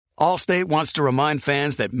Allstate wants to remind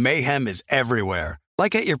fans that mayhem is everywhere,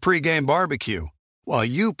 like at your pregame barbecue. While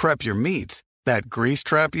you prep your meats, that grease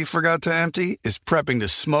trap you forgot to empty is prepping to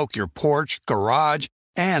smoke your porch, garage,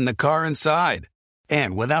 and the car inside.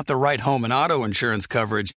 And without the right home and auto insurance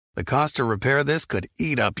coverage, the cost to repair this could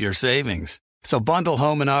eat up your savings. So bundle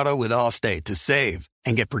home and auto with Allstate to save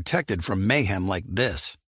and get protected from mayhem like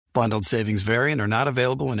this. Bundled savings vary and are not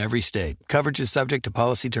available in every state. Coverage is subject to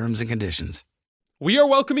policy terms and conditions. We are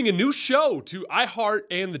welcoming a new show to iHeart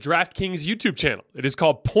and the DraftKings YouTube channel. It is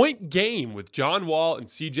called Point Game with John Wall and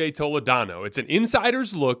CJ Toledano. It's an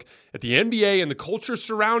insider's look at the NBA and the culture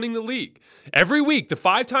surrounding the league. Every week, the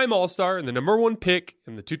five-time All-Star and the number one pick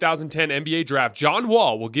in the 2010 NBA draft, John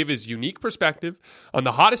Wall, will give his unique perspective on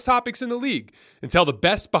the hottest topics in the league and tell the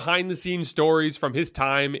best behind-the-scenes stories from his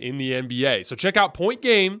time in the NBA. So check out Point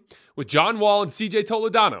Game with John Wall and CJ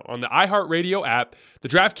Toledano on the iHeartRadio app, the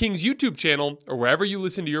DraftKings YouTube channel, or wherever you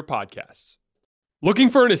listen to your podcasts. Looking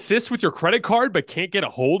for an assist with your credit card but can't get a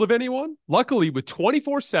hold of anyone? Luckily, with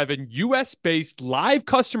 24/7 U.S.-based live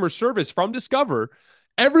customer service from Discover,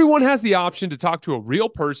 everyone has the option to talk to a real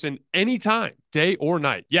person anytime, day or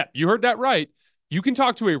night. Yeah, you heard that right. You can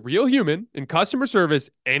talk to a real human in customer service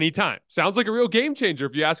anytime. Sounds like a real game changer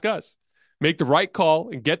if you ask us. Make the right call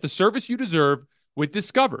and get the service you deserve with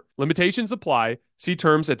Discover. Limitations apply. See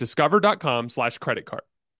terms at discover.com/creditcard.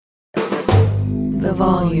 The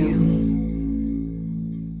volume.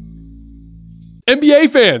 NBA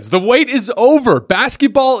fans, the wait is over.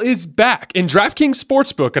 Basketball is back. And DraftKings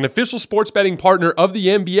Sportsbook, an official sports betting partner of the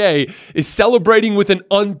NBA, is celebrating with an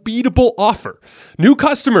unbeatable offer. New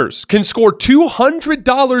customers can score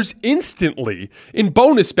 $200 instantly in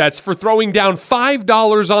bonus bets for throwing down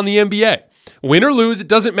 $5 on the NBA. Win or lose, it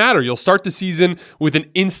doesn't matter. You'll start the season with an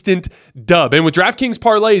instant dub. And with DraftKings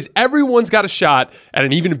parlays, everyone's got a shot at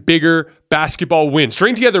an even bigger basketball win.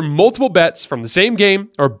 String together multiple bets from the same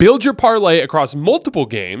game or build your parlay across multiple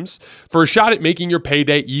games for a shot at making your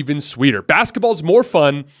payday even sweeter. Basketball's more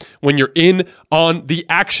fun when you're in on the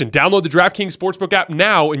action. Download the DraftKings Sportsbook app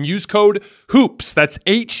now and use code HOOPS. That's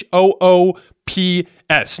HOOPS.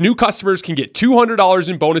 New customers can get $200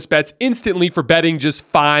 in bonus bets instantly for betting just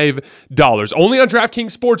 $5. Only on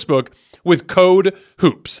DraftKings Sportsbook with code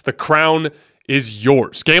HOOPS. The crown is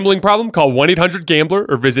yours. Gambling problem? Call 1-800-GAMBLER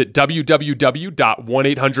or visit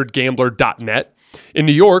www.1800gambler.net. In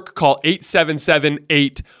New York, call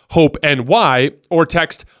 877-8-HOPE-NY or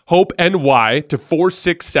text HOPE-NY to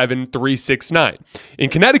 467-369. In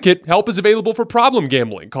Connecticut, help is available for problem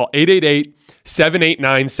gambling. Call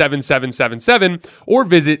 888-789-7777 or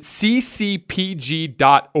visit ccpg.org.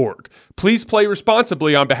 Please play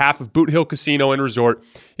responsibly on behalf of Boot Hill Casino and Resort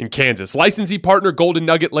in Kansas. Licensee partner Golden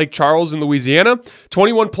Nugget Lake Charles in Louisiana.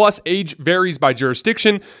 21 plus, age varies by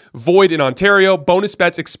jurisdiction. Void in Ontario. Bonus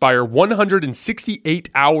bets expire 168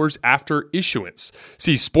 hours after issuance.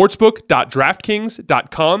 See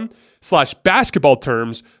sportsbook.draftkings.com/basketball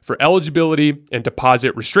terms for eligibility and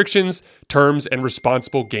deposit restrictions, terms, and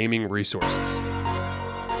responsible gaming resources.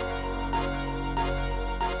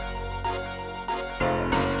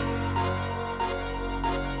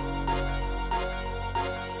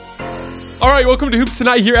 All right, welcome to Hoops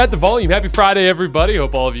Tonight here at The Volume. Happy Friday, everybody.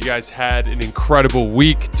 Hope all of you guys had an incredible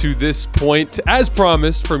week to this point. As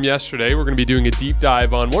promised from yesterday, we're going to be doing a deep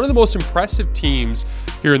dive on one of the most impressive teams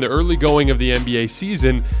here in the early going of the NBA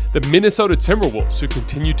season, the Minnesota Timberwolves, who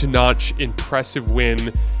continue to notch impressive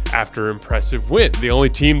win after impressive win. The only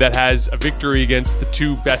team that has a victory against the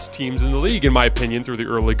two best teams in the league, in my opinion, through the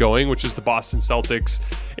early going, which is the Boston Celtics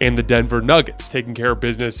and the Denver Nuggets, taking care of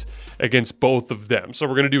business against both of them. So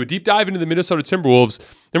we're going to do a deep dive into the Minnesota Timberwolves,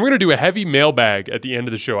 and we're going to do a heavy mailbag at the end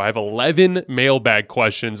of the show. I have 11 mailbag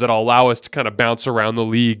questions that will allow us to kind of bounce around the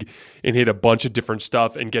league and hit a bunch of different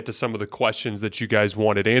stuff and get to some of the questions that you guys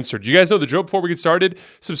wanted answered. You guys know the drill. Before we get started,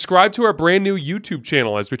 subscribe to our brand new YouTube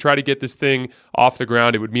channel as we try to get this thing off the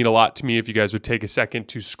ground. It would mean a lot to me if you guys would take a second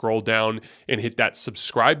to scroll down and hit that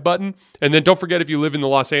subscribe button. And then don't forget, if you live in the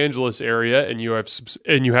Los Angeles area and you have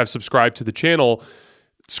subscribed to the channel,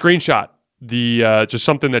 screenshot the just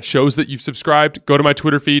something that shows that you've subscribed. Go to my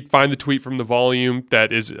Twitter feed, find the tweet from The Volume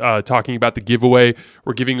that is talking about the giveaway.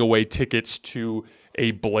 We're giving away tickets to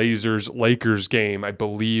a Blazers-Lakers game. I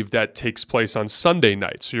believe that takes place on Sunday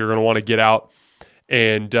night. So you're going to want to get out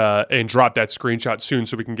and drop that screenshot soon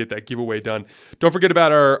so we can get that giveaway done. Don't forget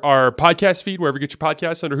about our podcast feed, wherever you get your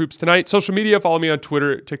podcasts, under Hoops Tonight. Social media, follow me on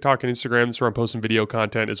Twitter, TikTok, and Instagram. That's where I'm posting video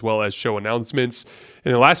content as well as show announcements.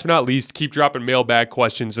 And then last but not least, keep dropping mailbag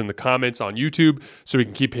questions in the comments on YouTube so we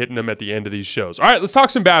can keep hitting them at the end of these shows. All right, let's talk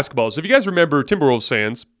some basketball. So if you guys remember, Timberwolves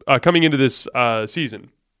fans, coming into this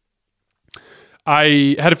season,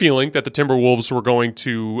 I had a feeling that the Timberwolves were going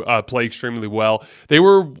to play extremely well. They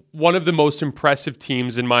were one of the most impressive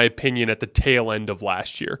teams, in my opinion, at the tail end of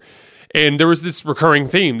last year. And there was this recurring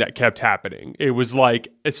theme that kept happening. It was like,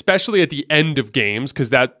 especially at the end of games, because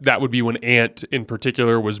that would be when Ant in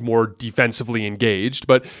particular was more defensively engaged,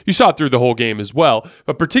 but you saw it through the whole game as well.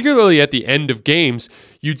 But particularly at the end of games,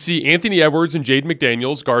 you'd see Anthony Edwards and Jaden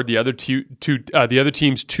McDaniels guard the other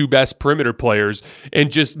team's two best perimeter players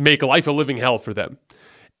and just make life a living hell for them.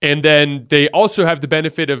 And then they also have the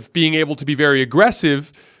benefit of being able to be very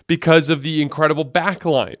aggressive because of the incredible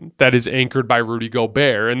backline that is anchored by Rudy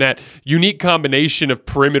Gobert. And that unique combination of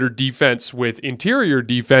perimeter defense with interior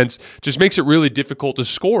defense just makes it really difficult to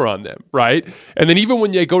score on them, right? And then even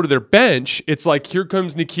when they go to their bench, it's like, here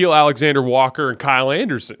comes Nickeil Alexander-Walker and Kyle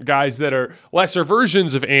Anderson, guys that are lesser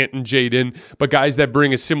versions of Ant and Jaden, but guys that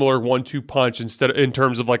bring a similar 1-2 punch in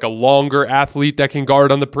terms of like a longer athlete that can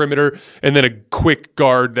guard on the perimeter and then a quick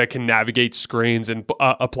guard that can navigate screens and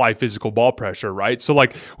apply physical ball pressure, right? So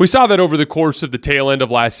like, we saw that over the course of the tail end of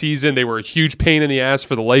last season. They were a huge pain in the ass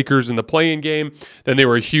for the Lakers in the play-in game. Then they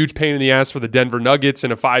were a huge pain in the ass for the Denver Nuggets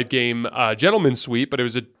in a 5-game gentleman's sweep, but it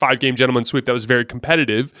was a 5-game gentleman's sweep that was very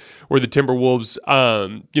competitive, where the Timberwolves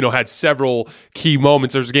had several key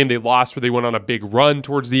moments. There was a game they lost where they went on a big run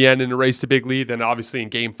towards the end and erased a big lead. Then obviously in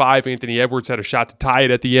Game 5, Anthony Edwards had a shot to tie it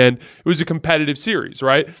at the end. It was a competitive series,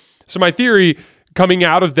 right? So my theory coming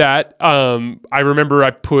out of that, I remember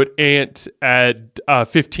I put Ant at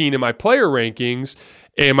 15 in my player rankings,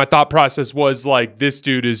 and my thought process was like, this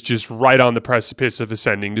dude is just right on the precipice of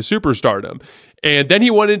ascending to superstardom. And then he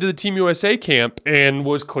went into the Team USA camp and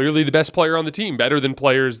was clearly the best player on the team, better than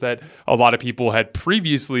players that a lot of people had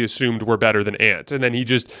previously assumed were better than Ant. And then he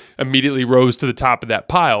just immediately rose to the top of that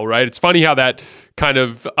pile, right? It's funny how that kind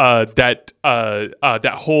of that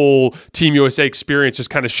whole Team USA experience just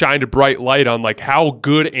kind of shined a bright light on like how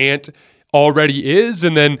good Ant already is.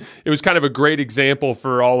 And then it was kind of a great example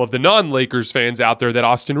for all of the non-Lakers fans out there that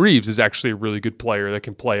Austin Reeves is actually a really good player that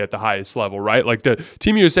can play at the highest level, right? Like the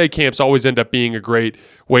Team USA camps always end up being a great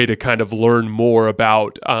way to kind of learn more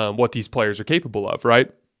about what these players are capable of, right?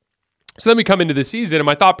 So then we come into the season, and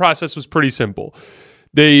my thought process was pretty simple.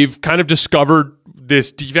 They've kind of discovered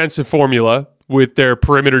this defensive formula with their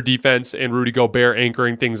perimeter defense and Rudy Gobert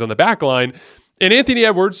anchoring things on the back line. And Anthony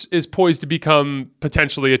Edwards is poised to become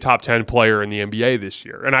potentially a top 10 player in the NBA this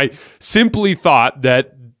year. And I simply thought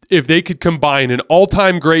that if they could combine an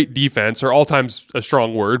all-time great defense, or all-time's a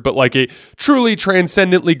strong word, but like a truly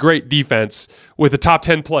transcendently great defense with a top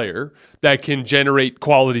 10 player that can generate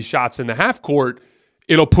quality shots in the half court,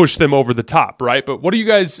 it'll push them over the top, right? But what do you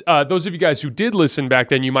guys, those of you guys who did listen back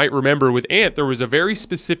then, you might remember with Ant, there was a very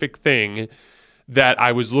specific thing that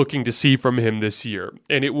I was looking to see from him this year,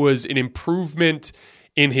 and it was an improvement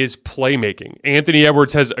in his playmaking. Anthony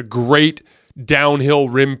Edwards has a great downhill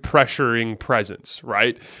rim pressuring presence,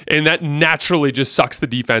 right? And that naturally just sucks the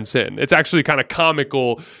defense in. It's actually kind of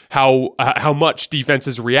comical how much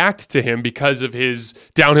defenses react to him because of his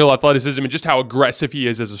downhill athleticism and just how aggressive he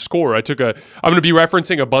is as a scorer. I'm going to be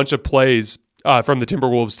referencing a bunch of plays from the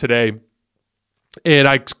Timberwolves today, and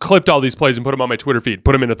I clipped all these plays and put them on my Twitter feed,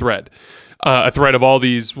 put them in a thread of all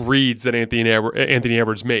these reads that Anthony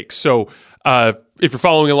Edwards makes. So if you're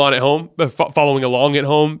following along at home,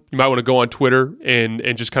 you might want to go on Twitter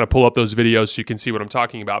and just kind of pull up those videos so you can see what I'm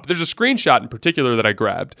talking about. But there's a screenshot in particular that I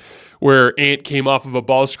grabbed where Ant came off of a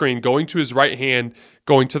ball screen, going to his right hand,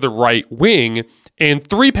 going to the right wing, and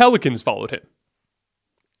 3 Pelicans followed him,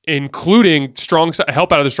 including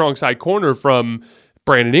help out of the strong side corner from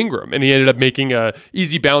Brandon Ingram, and he ended up making a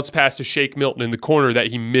easy bounce pass to Shake Milton in the corner that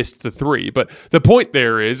he missed the 3. But the point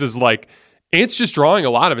there is like Ant's just drawing a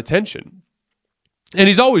lot of attention, and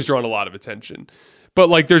he's always drawn a lot of attention. But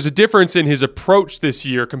like there's a difference in his approach this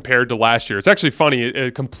year compared to last year. It's actually funny, a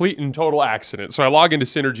complete and total accident. So I log into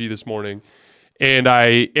Synergy this morning, and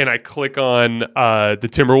I click on the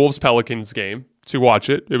Timberwolves Pelicans game to watch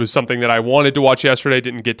it. It was something that I wanted to watch yesterday,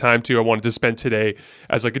 didn't get time to. I wanted to spend today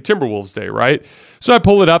as like a Timberwolves day, right? So I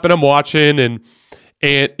pull it up and I'm watching, and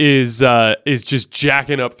Ant is just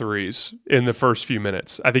jacking up threes in the first few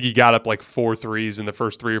minutes. I think he got up like 4 threes in the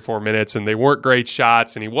first 3 or 4 minutes, and they weren't great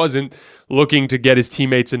shots, and he wasn't looking to get his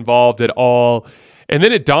teammates involved at all. And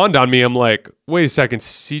then it dawned on me, I'm like, wait a second,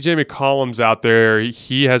 CJ McCollum's out there.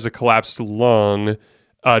 He has a collapsed lung.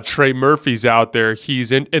 Trey Murphy's out there.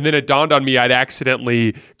 He's in, and then it dawned on me I'd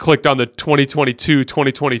accidentally clicked on the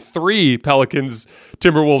 2022-2023 Pelicans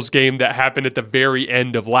Timberwolves game that happened at the very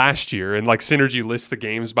end of last year, and like Synergy lists the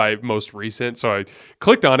games by most recent, so I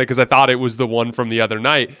clicked on it because I thought it was the one from the other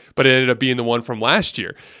night, but it ended up being the one from last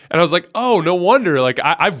year, and I was like, oh, no wonder. Like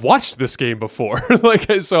I've watched this game before.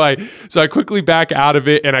 So I quickly back out of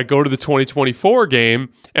it and I go to the 2024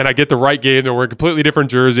 game and I get the right game. They're wearing completely different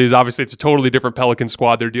jerseys. Obviously, it's a totally different Pelican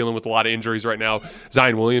squad. They're dealing with a lot of injuries right now.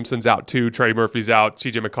 Zion Williamson's out too. Trey Murphy's out.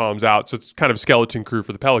 CJ McCollum's out. So it's kind of a skeleton crew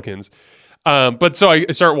for the Pelicans. But so I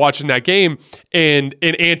start watching that game, and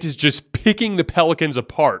Ant is just picking the Pelicans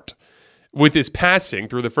apart with his passing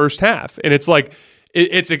through the first half. And it's like,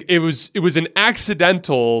 it was an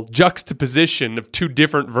accidental juxtaposition of two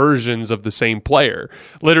different versions of the same player,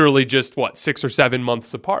 literally just 6 or 7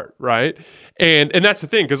 months apart, right? And that's the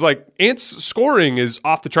thing, because like Ant's scoring is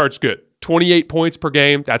off the charts good. 28 points per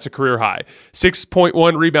game, that's a career high.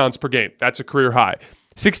 6.1 rebounds per game, that's a career high.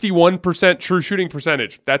 61% true shooting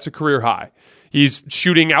percentage, that's a career high. He's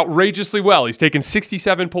shooting outrageously well. He's taken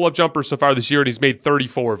 67 pull-up jumpers so far this year, and he's made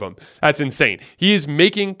 34 of them. That's insane. He is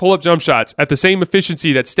making pull-up jump shots at the same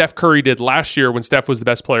efficiency that Steph Curry did last year when Steph was the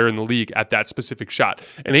best player in the league at that specific shot.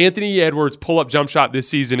 And Anthony Edwards' pull-up jump shot this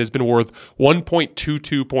season has been worth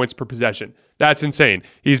 1.22 points per possession. That's insane.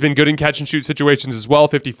 He's been good in catch-and-shoot situations as well,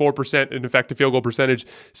 54% in effective field goal percentage,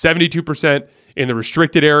 72% in the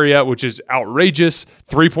restricted area, which is outrageous,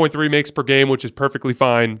 3.3 makes per game, which is perfectly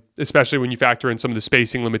fine, especially when you factor in some of the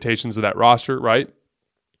spacing limitations of that roster, right?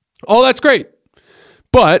 All that's great.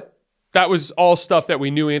 But that was all stuff that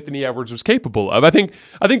we knew Anthony Edwards was capable of. I think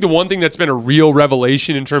the one thing that's been a real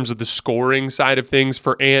revelation in terms of the scoring side of things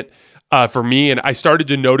for Ant, for me, and I started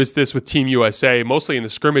to notice this with Team USA, mostly in the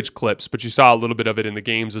scrimmage clips, but you saw a little bit of it in the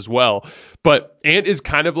games as well. But Ant is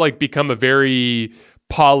kind of like become a very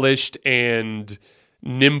polished and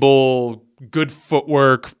nimble, good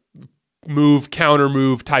footwork, counter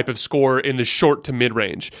move type of scorer in the short to mid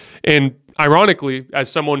range. And ironically,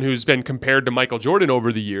 as someone who's been compared to Michael Jordan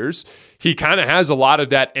over the years, he kind of has a lot of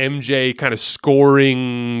that MJ kind of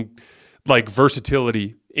scoring like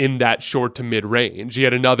versatility in that short to mid range. He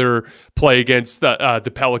had another play against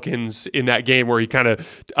the Pelicans in that game where he kind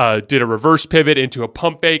of did a reverse pivot into a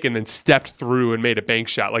pump fake and then stepped through and made a bank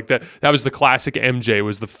shot. Like that was the classic MJ,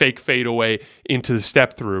 was the fake fadeaway into the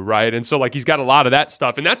step through, right? And so like he's got a lot of that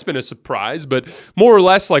stuff, and that's been a surprise, but more or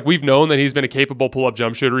less like we've known that he's been a capable pull-up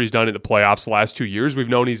jump shooter. He's done it in the playoffs the last 2 years. We've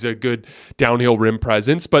known he's a good downhill rim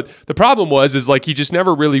presence, but the problem is like he just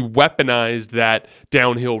never really weaponized that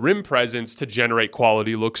downhill rim presence to generate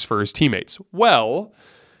quality looks for his teammates. Well,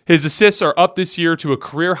 his assists are up this year to a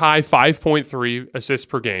career high 5.3 assists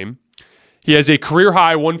per game. He has a career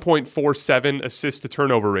high 1.47 assist to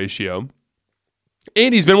turnover ratio.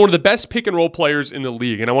 And he's been one of the best pick and roll players in the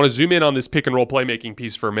league. And I want to zoom in on this pick and roll playmaking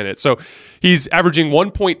piece for a minute. So he's averaging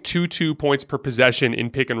 1.22 points per possession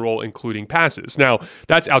in pick and roll, including passes. Now,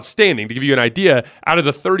 that's outstanding. To give you an idea, out of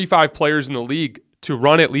the 35 players in the league to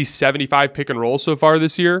run at least 75 pick and rolls so far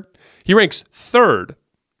this year, he ranks third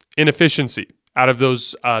in efficiency out of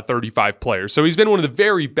those 35 players. So he's been one of the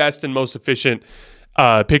very best and most efficient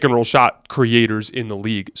pick and roll shot creators in the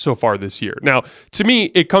league so far this year. Now, to me,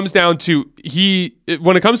 it comes down to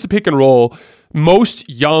when it comes to pick and roll, most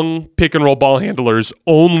young pick and roll ball handlers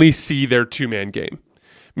only see their two-man game,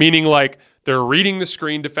 meaning like they're reading the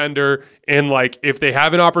screen defender, and like if they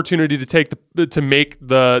have an opportunity to make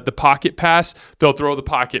the pocket pass, they'll throw the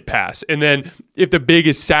pocket pass. And then if the big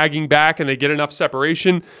is sagging back and they get enough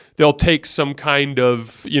separation, they'll take some kind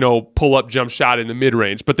of, pull-up jump shot in the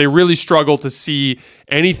mid-range. But they really struggle to see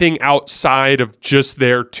anything outside of just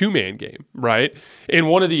their two-man game, right? And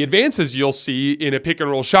one of the advances you'll see in a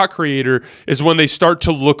pick-and-roll shot creator is when they start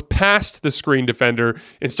to look past the screen defender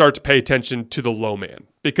and start to pay attention to the low man.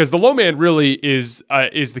 Because the low man really is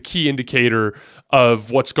the key indicator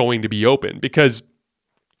of what's going to be open. Because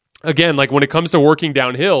again, like when it comes to working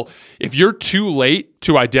downhill, if you're too late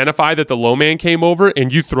to identify that the low man came over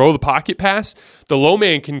and you throw the pocket pass, the low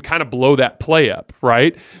man can kind of blow that play up,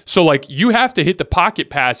 right? So like you have to hit the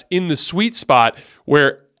pocket pass in the sweet spot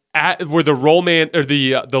where the roll man or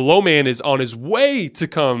the low man is on his way to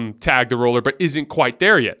come tag the roller, but isn't quite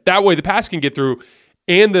there yet. That way the pass can get through,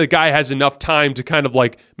 and the guy has enough time to kind of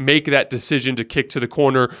like make that decision to kick to the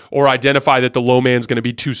corner or identify that the low man's going to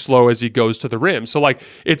be too slow as he goes to the rim. So like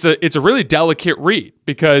it's a really delicate read,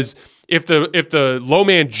 because if the low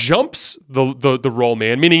man jumps the roll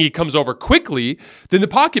man, meaning he comes over quickly, then the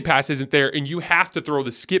pocket pass isn't there, and you have to throw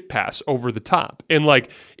the skip pass over the top. And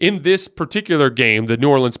like in this particular game, the New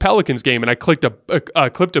Orleans Pelicans game, and I clipped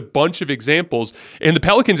a bunch of examples, and the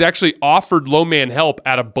Pelicans actually offered low man help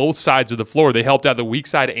out of both sides of the floor. They helped out the weak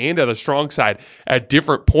side and out the strong side at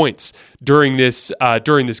different points during this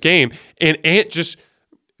game, and Ant just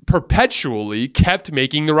perpetually kept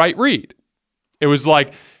making the right read. It was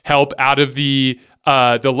like help out of the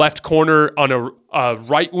left corner on a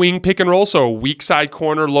right wing pick and roll, so a weak side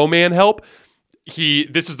corner low man help.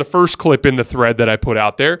 This is the first clip in the thread that I put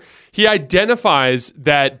out there. He identifies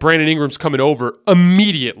that Brandon Ingram's coming over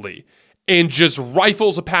immediately and just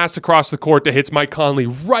rifles a pass across the court that hits Mike Conley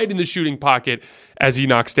right in the shooting pocket as he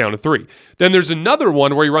knocks down a three. Then there's another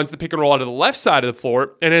one where he runs the pick and roll out of the left side of the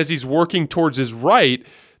floor, and as he's working towards his right,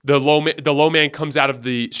 the low man comes out of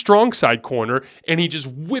the strong side corner, and he just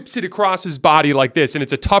whips it across his body like this. And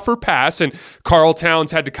it's a tougher pass, and Karl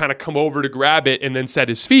Towns had to kind of come over to grab it and then set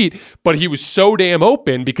his feet. But he was so damn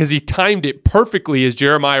open because he timed it perfectly as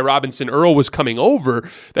Jeremiah Robinson Earl was coming over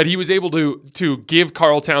that he was able to give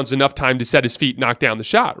Karl Towns enough time to set his feet, knock down the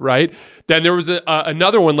shot, right? Then there was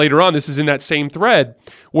another one later on. This is in that same thread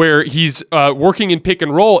where he's working in pick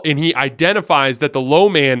and roll, and he identifies that the low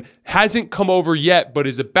man hasn't come over yet, but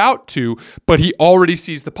is about to, but he already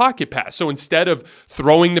sees the pocket pass. So instead of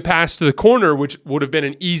throwing the pass to the corner, which would have been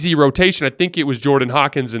an easy rotation, I think it was Jordan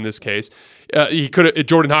Hawkins in this case,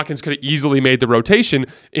 Jordan Hawkins could have easily made the rotation.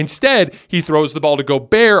 Instead, he throws the ball to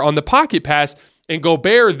Gobert on the pocket pass, and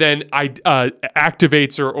Gobert then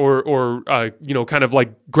activates or kind of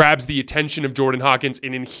like grabs the attention of Jordan Hawkins,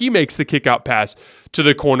 and then he makes the kick out pass to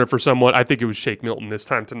the corner for someone. I think it was Shake Milton this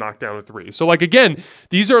time to knock down a three. So like again,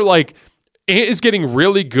 these are like Ant is getting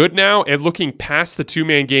really good now at looking past the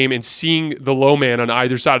two-man game and seeing the low man on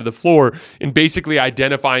either side of the floor and basically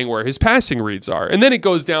identifying where his passing reads are. And then it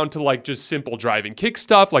goes down to like just simple drive and kick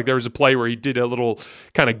stuff. Like there was a play where he did a little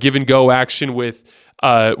kind of give and go action with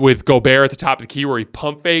Gobert at the top of the key where he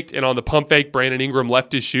pump faked, and on the pump fake, Brandon Ingram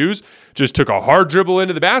left his shoes, just took a hard dribble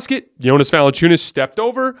into the basket. Jonas Valanciunas stepped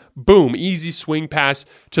over, boom, easy swing pass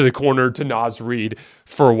to the corner to Naz Reid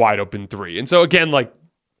for a wide open three. And so again, like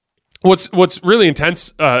what's really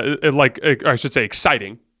intense, I should say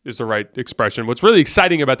exciting is the right expression. What's really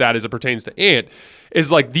exciting about that as it pertains to Ant is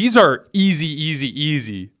like these are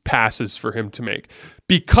easy passes for him to make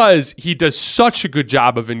because he does such a good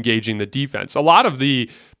job of engaging the defense. A lot of the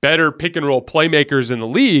better pick and roll playmakers in the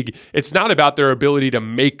league, it's not about their ability to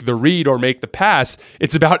make the read or make the pass.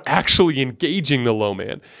 It's about actually engaging the low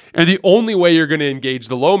man. And the only way you're going to engage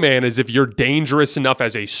the low man is if you're dangerous enough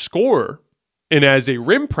as a scorer and as a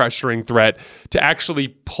rim pressuring threat to actually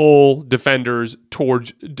pull defenders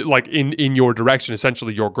towards, like in your direction,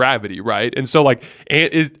 essentially your gravity, right? And so like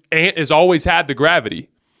Ant has always had the gravity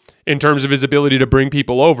in terms of his ability to bring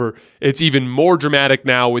people over. It's even more dramatic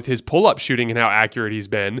now with his pull-up shooting and how accurate he's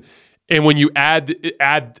been. And when you add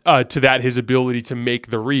to that his ability to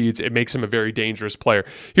make the reads, it makes him a very dangerous player.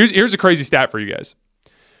 Here's a crazy stat for you guys.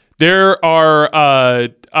 There are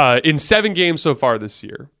in 7 games so far this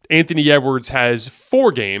year, Anthony Edwards has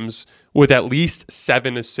 4 games with at least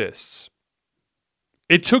 7 assists.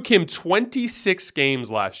 It took him 26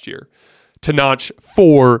 games last year to notch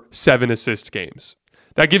 4 7-assist games.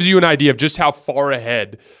 That gives you an idea of just how far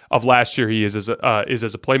ahead of last year he is as a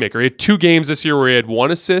playmaker. He had 2 games this year where he had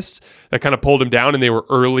 1 assist that kind of pulled him down, and they were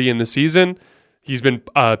early in the season. He's been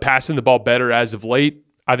passing the ball better as of late.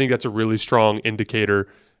 I think that's a really strong indicator.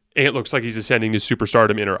 Ant looks like he's ascending to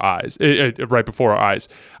superstardom in our eyes, right before our eyes.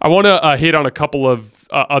 I want to hit on a couple of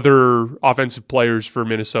other offensive players for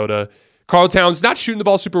Minnesota. Karl Towns not shooting the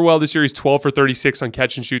ball super well this year. He's 12 for 36 on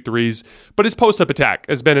catch and shoot threes, but his post-up attack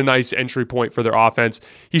has been a nice entry point for their offense.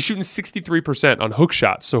 He's shooting 63% on hook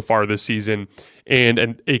shots so far this season,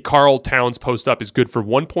 and a Karl Towns post-up is good for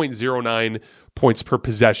 1.09 points per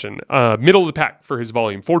possession. Middle of the pack for his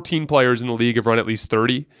volume. 14 players in the league have run at least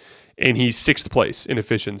 30. And he's 6th place in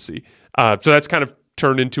efficiency. So that's kind of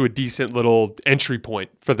turned into a decent little entry point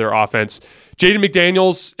for their offense. Jaden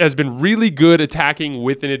McDaniels has been really good attacking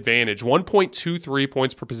with an advantage. 1.23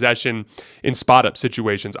 points per possession in spot-up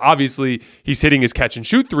situations. Obviously, he's hitting his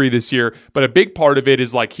catch-and-shoot three this year, but a big part of it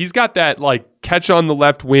is like he's got that like catch on the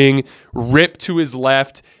left wing, rip to his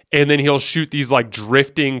left, and then he'll shoot these like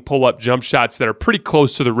drifting pull-up jump shots that are pretty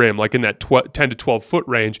close to the rim, like in that 10 to 12 foot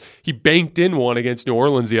range. He banked in one against New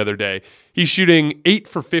Orleans the other day. He's shooting 8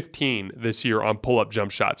 for 15 this year on pull-up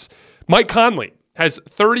jump shots. Mike Conley has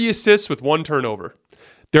 30 assists with 1 turnover.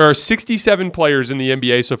 There are 67 players in the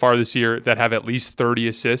NBA so far this year that have at least 30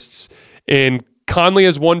 assists, and Conley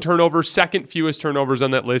has 1 turnover. Second fewest turnovers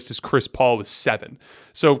on that list is Chris Paul with 7.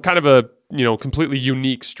 So kind of a completely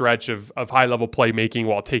unique stretch of high-level playmaking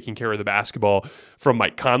while taking care of the basketball from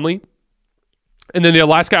Mike Conley. And then the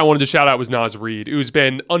last guy I wanted to shout out was Naz Reid, who's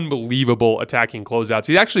been unbelievable attacking closeouts.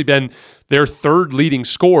 He's actually been their 3rd leading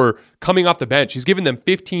scorer coming off the bench. He's given them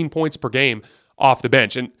 15 points per game off the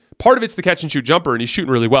bench. And part of it's the catch-and-shoot jumper, and he's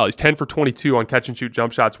shooting really well. He's 10 for 22 on catch-and-shoot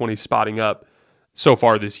jump shots when he's spotting up so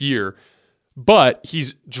far this year. But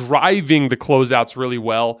he's driving the closeouts really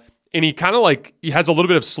well. And he kind of he has a little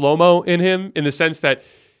bit of slow-mo in him in the sense that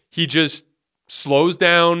he just slows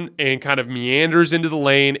down and kind of meanders into the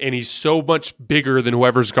lane, and he's so much bigger than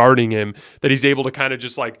whoever's guarding him that he's able to kind of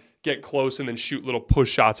just get close and then shoot little push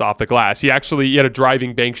shots off the glass. He had a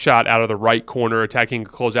driving bank shot out of the right corner, attacking a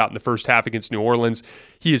closeout in the first half against New Orleans.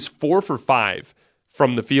 He is 4 for 5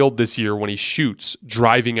 from the field this year when he shoots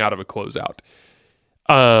driving out of a closeout.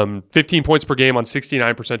 15 points per game on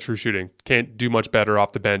 69% true shooting. Can't do much better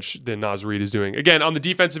off the bench than Naz Reid is doing. Again, on the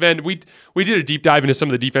defensive end, we did a deep dive into some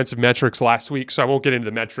of the defensive metrics last week, so I won't get into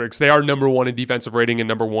the metrics. They are number 1 in defensive rating and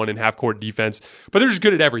number 1 in half-court defense, but they're just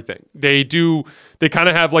good at everything. They kind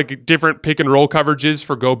of have different pick and roll coverages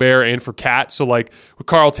for Gobert and for Cat. So with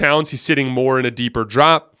Karl Towns, he's sitting more in a deeper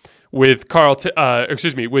drop. With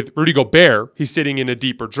Rudy Gobert, he's sitting in a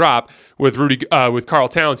deeper drop. With Karl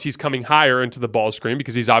Towns, he's coming higher into the ball screen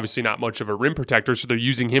because he's obviously not much of a rim protector, so they're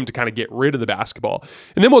using him to kind of get rid of the basketball.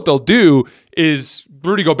 And then what they'll do is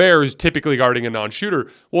Rudy Gobert, who's typically guarding a non-shooter,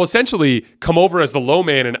 will essentially come over as the low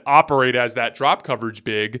man and operate as that drop coverage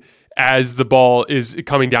big as the ball is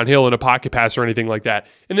coming downhill in a pocket pass or anything like that.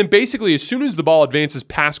 And then basically as soon as the ball advances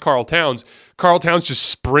past Karl Towns just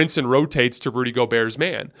sprints and rotates to Rudy Gobert's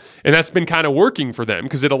man. And that's been kind of working for them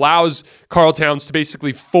because it allows Karl Towns to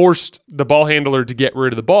basically force the ball handler to get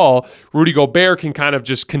rid of the ball. Rudy Gobert can kind of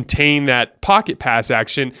just contain that pocket pass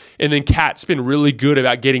action. And then Cat's been really good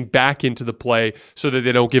about getting back into the play so that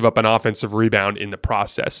they don't give up an offensive rebound in the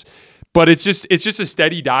process. But it's just a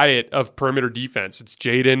steady diet of perimeter defense. It's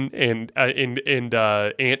Jaden and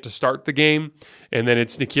Ant to start the game, and then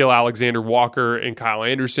it's Nickeil Alexander-Walker and Kyle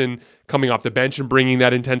Anderson coming off the bench and bringing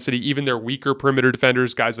that intensity. Even their weaker perimeter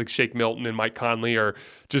defenders, guys like Shake Milton and Mike Conley, are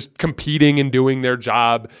just competing and doing their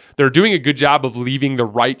job. They're doing a good job of leaving the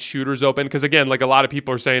right shooters open because, again, a lot of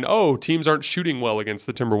people are saying, oh, teams aren't shooting well against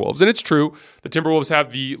the Timberwolves. And it's true. The Timberwolves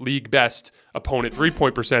have the league best opponent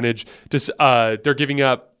three-point percentage. They're giving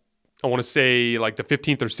up, I want to say the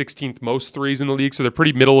 15th or 16th most threes in the league. So they're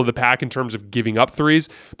pretty middle of the pack in terms of giving up threes,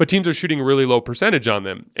 but teams are shooting a really low percentage on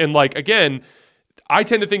them. And again, I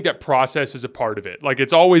tend to think that process is a part of it.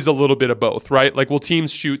 It's always a little bit of both, right? Will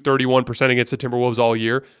teams shoot 31% against the Timberwolves all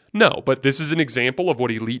year? No, but this is an example of what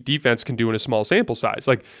elite defense can do in a small sample size.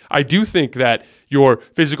 I do think that your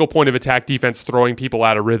physical point of attack defense throwing people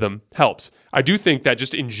out of rhythm helps. I do think that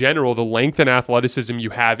just in general, the length and athleticism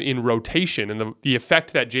you have in rotation and the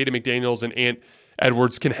effect that Jaden McDaniels and Ant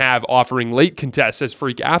Edwards can have offering late contests as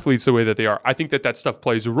freak athletes the way that they are. I think that stuff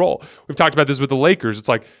plays a role. We've talked about this with the Lakers. It's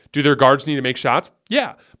do their guards need to make shots?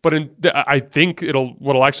 Yeah. But I think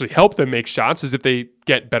what'll actually help them make shots is if they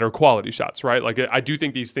get better quality shots, right? I do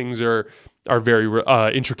think these things are very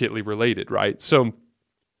intricately related, right? So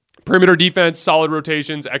perimeter defense, solid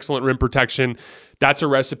rotations, excellent rim protection. That's a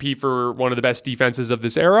recipe for one of the best defenses of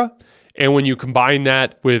this era. And when you combine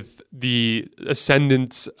that with the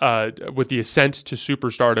ascent to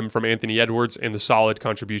superstardom from Anthony Edwards and the solid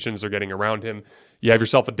contributions they're getting around him, you have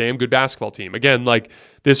yourself a damn good basketball team. Again,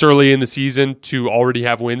 this early in the season to already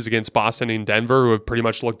have wins against Boston and Denver, who have pretty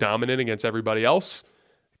much looked dominant against everybody else,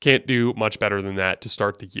 can't do much better than that to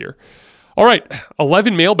start the year. All right,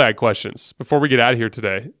 11 mailbag questions before we get out of here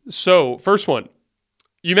today. So, first one.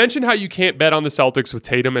 You mentioned how you can't bet on the Celtics with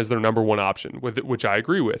Tatum as their number 1 option, which I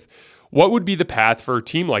agree with. What would be the path for a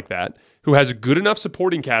team like that who has a good enough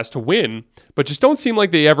supporting cast to win, but just don't seem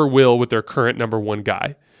like they ever will with their current number 1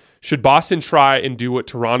 guy? Should Boston try and do what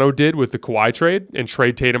Toronto did with the Kawhi trade and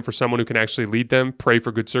trade Tatum for someone who can actually lead them, pray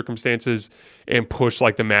for good circumstances, and push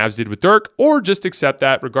like the Mavs did with Dirk? Or just accept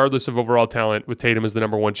that, regardless of overall talent, with Tatum as the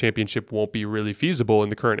number 1 championship won't be really feasible in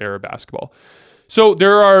the current era of basketball? So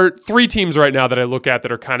there are 3 teams right now that I look at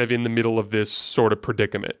that are kind of in the middle of this sort of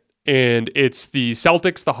predicament. And it's the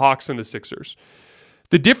Celtics, the Hawks, and the Sixers.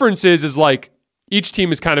 The difference is each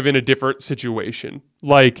team is kind of in a different situation.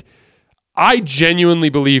 I genuinely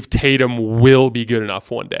believe Tatum will be good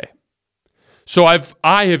enough one day. So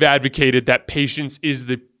I have advocated that patience is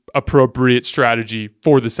the appropriate strategy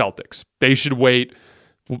for the Celtics. They should wait,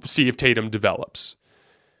 see if Tatum develops.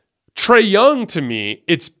 Trae Young, to me,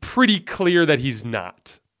 it's pretty clear that he's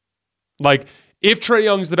not. If Trae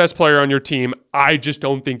Young's the best player on your team, I just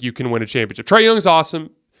don't think you can win a championship. Trae Young's awesome.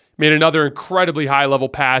 Made another incredibly high-level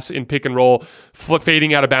pass in pick and roll,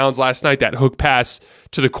 fading out of bounds last night. That hook pass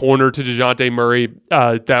to the corner to DeJounte Murray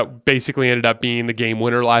that basically ended up being the game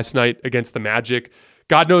winner last night against the Magic.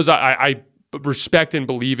 God knows I respect and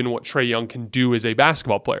believe in what Trae Young can do as a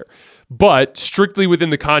basketball player. But strictly within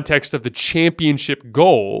the context of the championship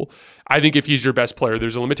goal, I think if he's your best player,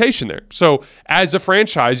 there's a limitation there. So as a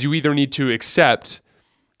franchise, you either need to accept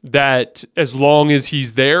that as long as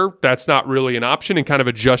he's there, that's not really an option and kind of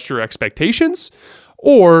adjust your expectations,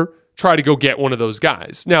 or try to go get one of those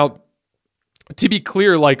guys. Now, to be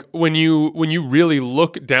clear, like when you really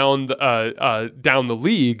look down the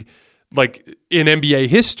league, like in NBA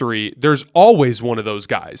history, there's always one of those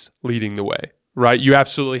guys leading the way, right? You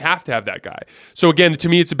absolutely have to have that guy. So again, to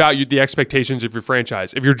me, it's about the expectations of your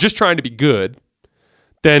franchise. If you're just trying to be good,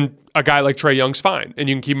 then a guy like Trae Young's fine, and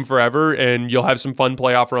you can keep him forever, and you'll have some fun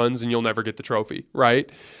playoff runs, and you'll never get the trophy,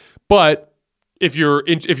 right? But if you're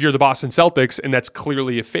the Boston Celtics, and that's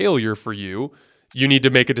clearly a failure for you, you need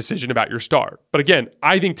to make a decision about your star. But again,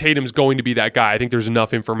 I think Tatum's going to be that guy. I think there's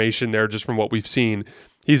enough information there just from what we've seen.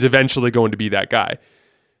 He's eventually going to be that guy.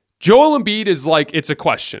 Joel Embiid is like, it's a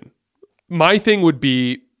question. My thing would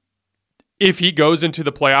be, if he goes into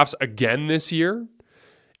the playoffs again this year,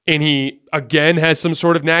 and he again has some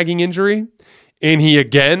sort of nagging injury, and he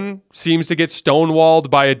again seems to get stonewalled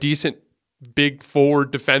by a decent big forward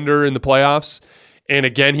defender in the playoffs, and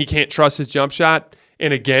again he can't trust his jump shot,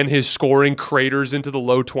 and again his scoring craters into the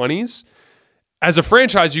low 20s, as a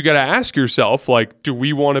franchise, you got to ask yourself, like, do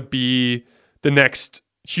we want to be the next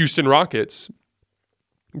Houston Rockets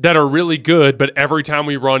that are really good, but every time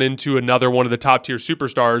we run into another one of the top-tier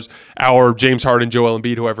superstars, our James Harden, Joel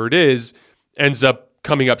Embiid, whoever it is, ends up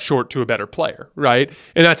coming up short to a better player, right?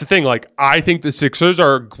 And that's the thing. Like, I think the Sixers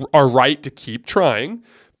are right to keep trying,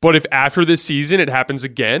 but if after this season it happens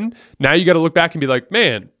again, now you got to look back and be like,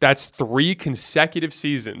 man, that's 3 consecutive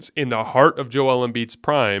seasons in the heart of Joel Embiid's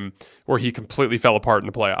prime where he completely fell apart in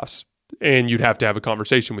the playoffs. And you'd have to have a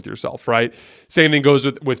conversation with yourself, right? Same thing goes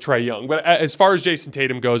with Trae Young. But as far as Jason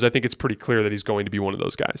Tatum goes, I think it's pretty clear that he's going to be one of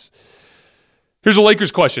those guys. Here's a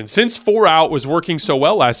Lakers question. Since 4 out was working so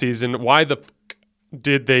well last season, why the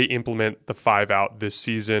did they implement the 5 out this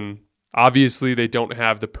season? Obviously, they don't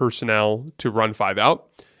have the personnel to run 5 out,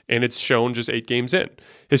 and it's shown just 8 games in.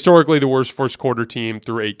 Historically, the worst first quarter team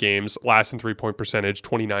through 8 games, last in 3-point percentage,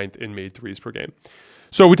 29th in made threes per game.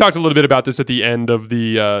 So we talked a little bit about this at the end of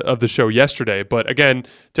the show yesterday, but again,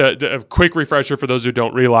 to a quick refresher for those who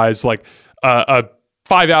don't realize, like a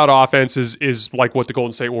 5-out offense is like what the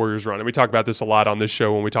Golden State Warriors run. And we talk about this a lot on this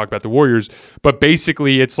show when we talk about the Warriors, but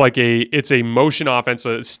basically it's like it's a motion offense,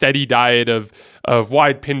 a steady diet of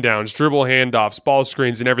wide pin downs, dribble handoffs, ball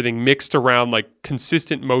screens, and everything mixed around like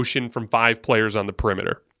consistent motion from 5 players on the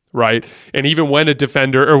perimeter, right? And even when a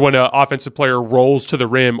defender or when an offensive player rolls to the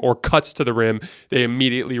rim or cuts to the rim, they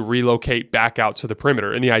immediately relocate back out to the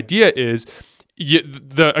perimeter. And the idea is,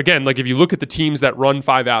 again, like if you look at the teams that run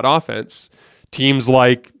 5-out offense, teams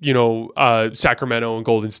like, Sacramento and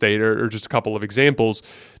Golden State are just a couple of examples.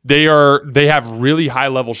 They have really high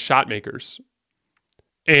level shot makers,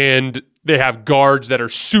 and they have guards that are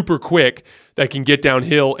super quick that can get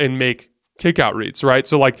downhill and make kick out reads, right?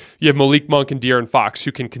 So like you have Malik Monk and De'Aaron Fox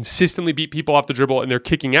who can consistently beat people off the dribble, and they're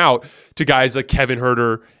kicking out to guys like Kevin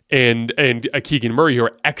Huerter and Keegan Murray, who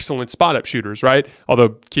are excellent spot up shooters, right?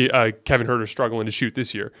 Although Kevin Huerter's struggling to shoot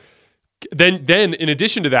this year. Then in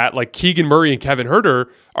addition to that, like Keegan Murray and Kevin Huerter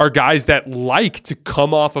are guys that like to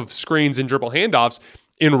come off of screens and dribble handoffs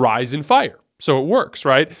and rise and fire. So it works,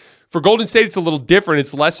 right? For Golden State, it's a little different.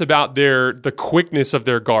 It's less about the quickness of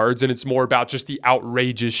their guards, and it's more about just the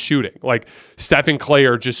outrageous shooting. Like Steph and Clay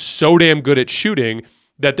are just so damn good at shooting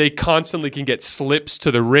that they constantly can get slips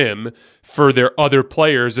to the rim for their other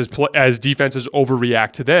players as defenses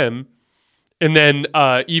overreact to them. And then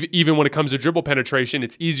even when it comes to dribble penetration,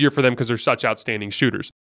 it's easier for them because they're such outstanding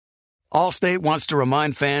shooters. Allstate wants to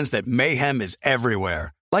remind fans that mayhem is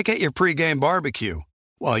everywhere, like at your pregame barbecue.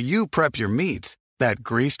 While you prep your meats, that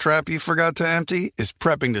grease trap you forgot to empty is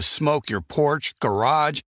prepping to smoke your porch,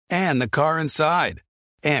 garage, and the car inside.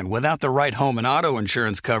 And without the right home and auto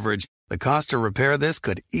insurance coverage, the cost to repair this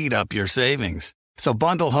could eat up your savings. So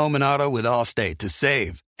bundle home and auto with Allstate to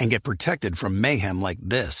save and get protected from mayhem like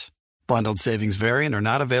this. Bundled savings vary and are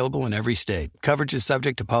not available in every state. Coverage is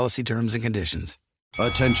subject to policy terms and conditions.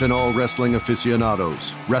 Attention all wrestling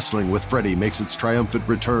aficionados. Wrestling with Freddie makes its triumphant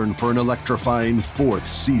return for an electrifying 4th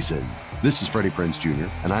season. This is Freddie Prinze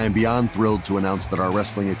Jr., and I am beyond thrilled to announce that our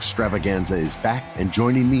wrestling extravaganza is back, and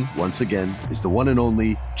joining me once again is the one and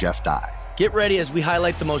only Jeff Dye. Get ready as we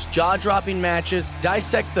highlight the most jaw-dropping matches,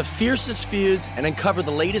 dissect the fiercest feuds, and uncover the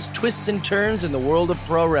latest twists and turns in the world of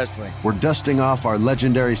pro wrestling. We're dusting off our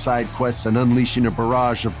legendary side quests and unleashing a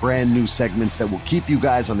barrage of brand new segments that will keep you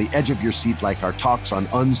guys on the edge of your seat like our talks on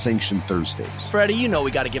Unsanctioned Thursdays. Freddie, you know we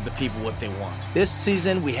got to give the people what they want. This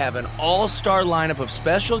season, we have an all-star lineup of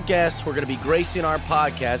special guests who are going to be gracing our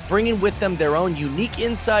podcast, bringing with them their own unique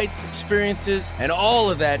insights, experiences, and all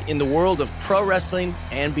of that in the world of pro wrestling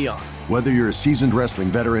and beyond. Whether you're a seasoned wrestling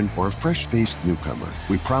veteran or a fresh-faced newcomer,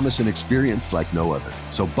 we promise an experience like no other.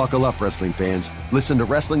 So buckle up, wrestling fans. Listen to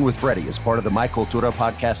Wrestling with Freddie as part of the My Cultura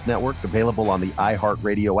Podcast Network, available on the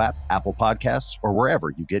iHeartRadio app, Apple Podcasts, or wherever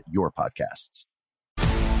you get your podcasts.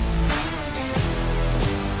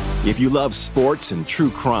 If you love sports and true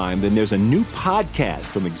crime, then there's a new podcast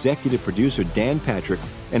from executive producer Dan Patrick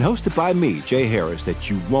and hosted by me, Jay Harris, that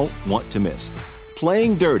you won't want to miss.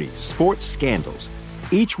 Playing Dirty: Sports Scandals.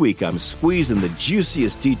 Each week, I'm squeezing the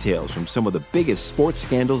juiciest details from some of the biggest sports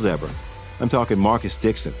scandals ever. I'm talking Marcus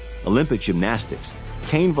Dixon, Olympic gymnastics,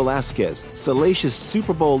 Cain Velasquez, salacious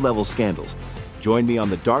Super Bowl-level scandals. Join me on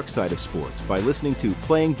the dark side of sports by listening to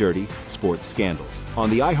Playing Dirty: Sports Scandals on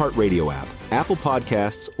the iHeartRadio app, Apple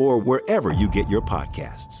Podcasts, or wherever you get your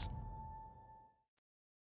podcasts.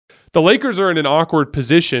 The Lakers are in an awkward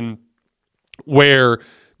position where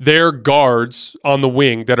their guards on the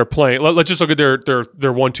wing that are playing, let's just look at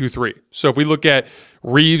their 1, 2, 3. So if we look at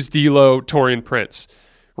Reeves, D'Lo, Taurean Prince,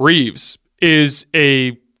 Reeves is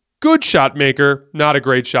a good shot maker, not a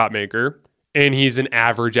great shot maker, and he's an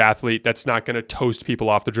average athlete that's not going to toast people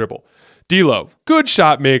off the dribble. D'Lo, good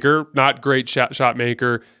shot maker, not great shot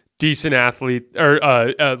maker, decent athlete, or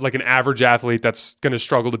like an average athlete that's going to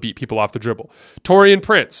struggle to beat people off the dribble. Taurean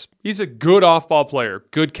Prince, he's a good off-ball player,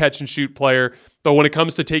 good catch-and-shoot player, but when it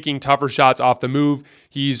comes to taking tougher shots off the move,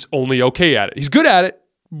 he's only okay at it. He's good at it,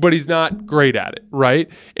 but he's not great at it,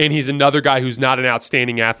 right? And he's another guy who's not an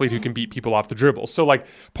outstanding athlete who can beat people off the dribble. So, like,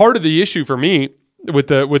 part of the issue for me with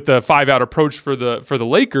the 5-out approach for the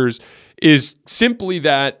Lakers is simply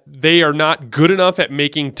that they are not good enough at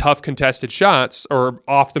making tough contested shots or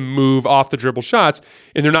off the move, off the dribble shots,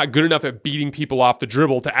 and they're not good enough at beating people off the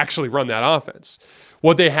dribble to actually run that offense.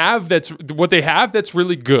 What they have that's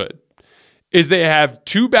really good is they have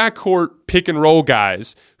two backcourt pick and roll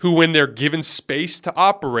guys who, when they're given space to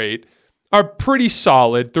operate, are pretty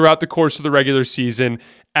solid throughout the course of the regular season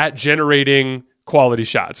at generating quality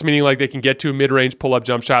shots, meaning like they can get to a mid-range pull-up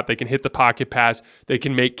jump shot, they can hit the pocket pass, they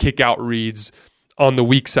can make kick-out reads on the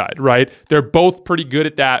weak side, right? They're both pretty good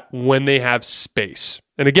at that when they have space.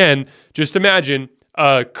 And again, just imagine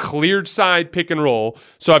a cleared side pick and roll.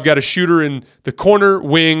 So I've got a shooter in the corner,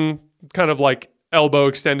 wing, kind of like elbow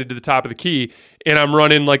extended to the top of the key, and I'm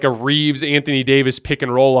running like a Reeves, Anthony Davis pick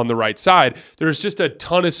and roll on the right side. There's just a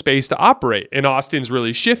ton of space to operate. And Austin's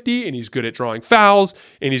really shifty, and he's good at drawing fouls,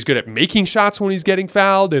 and he's good at making shots when he's getting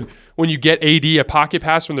fouled. And when you get AD a pocket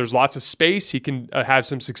pass when there's lots of space, he can have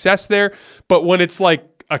some success there. But when it's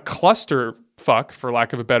like a cluster fuck, for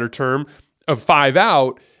lack of a better term, of 5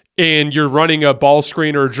 out, and you're running a ball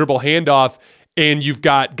screen or a dribble handoff, and you've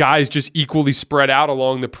got guys just equally spread out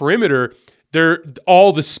along the perimeter,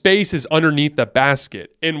 all the space is underneath the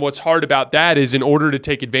basket. And what's hard about that is, in order to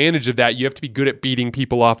take advantage of that, you have to be good at beating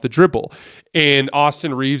people off the dribble. And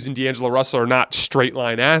Austin Reeves and D'Angelo Russell are not straight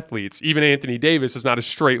line athletes. Even Anthony Davis is not a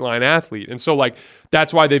straight line athlete. And so, like,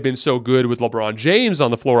 that's why they've been so good with LeBron James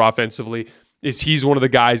on the floor offensively, is he's one of the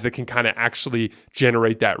guys that can kind of actually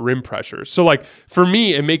generate that rim pressure. So, like, for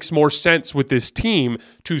me, it makes more sense with this team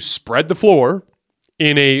to spread the floor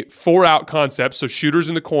in a 4-out concept. So shooters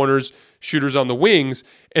in the corners, shooters on the wings,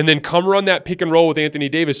 and then come run that pick and roll with Anthony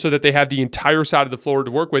Davis so that they have the entire side of the floor to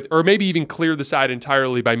work with, or maybe even clear the side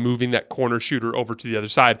entirely by moving that corner shooter over to the other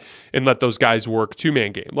side and let those guys work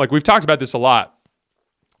two-man game. Like, we've talked about this a lot.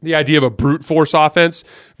 The idea of a brute force offense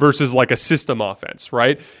versus like a system offense,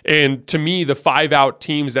 right? And to me, the 5-out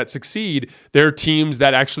teams that succeed, they're teams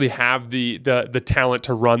that actually have the talent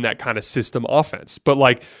to run that kind of system offense. But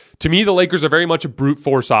like, to me, the Lakers are very much a brute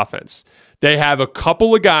force offense. They have a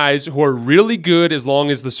couple of guys who are really good as long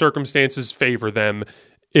as the circumstances favor them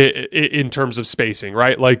in terms of spacing,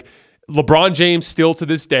 right? Like LeBron James, still to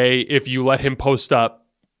this day, if you let him post up,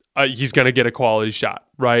 he's going to get a quality shot,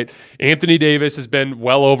 right? Anthony Davis has been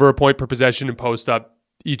well over a point per possession in post-ups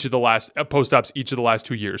each of the last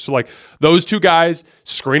 2 years. So like, those two guys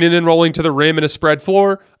screening and rolling to the rim in a spread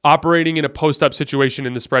floor, operating in a post-up situation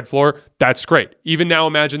in the spread floor, that's great. Even now,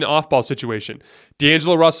 imagine the off-ball situation.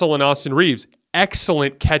 D'Angelo Russell and Austin Reeves,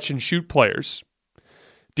 excellent catch-and-shoot players.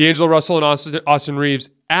 D'Angelo Russell and Austin Reeves,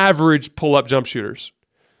 average pull-up jump shooters.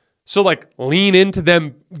 So like lean into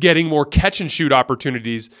them getting more catch and shoot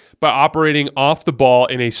opportunities by operating off the ball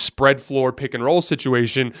in a spread floor pick and roll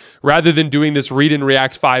situation rather than doing this read and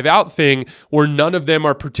react 5-out thing where none of them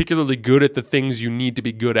are particularly good at the things you need to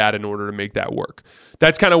be good at in order to make that work.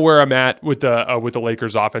 That's kind of where I'm at with the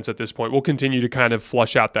Lakers offense at this point. We'll continue to kind of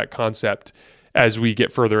flush out that concept as we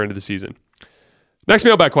get further into the season. Next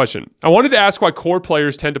mailbag question. I wanted to ask why core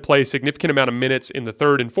players tend to play a significant amount of minutes in the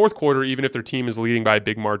third and fourth quarter, even if their team is leading by a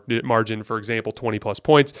big margin, for example, 20-plus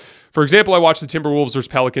points. For example, I watched the Timberwolves versus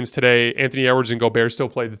Pelicans today. Anthony Edwards and Gobert still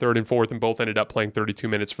played the third and fourth, and both ended up playing 32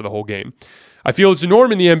 minutes for the whole game. I feel it's a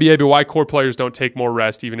norm in the NBA, but why core players don't take more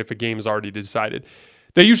rest, even if a game is already decided?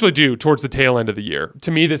 They usually do towards the tail end of the year.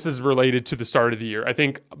 To me, this is related to the start of the year. I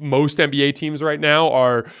think most NBA teams right now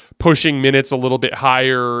are pushing minutes a little bit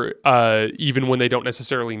higher, even when they don't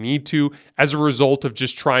necessarily need to, as a result of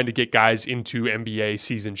just trying to get guys into NBA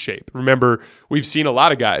season shape. Remember, we've seen a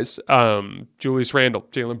lot of guys, Julius Randle,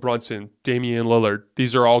 Jalen Brunson, Damian Lillard.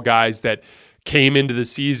 These are all guys that came into the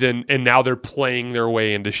season and now they're playing their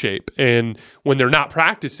way into shape. And when they're not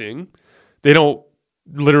practicing, they don't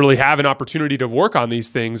literally have an opportunity to work on these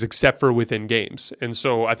things except for within games. And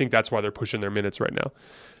so I think that's why they're pushing their minutes right now.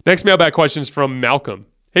 Next mailbag question is from Malcolm.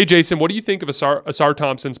 Hey, Jason, what do you think of Asar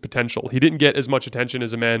Thompson's potential? He didn't get as much attention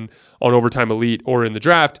as Amen on Overtime Elite or in the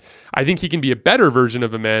draft. I think he can be a better version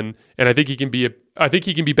of Amen, and I think he can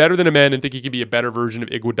be better than Amen, and think he can be a better version of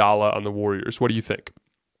Iguodala on the Warriors. What do you think?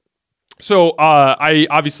 So I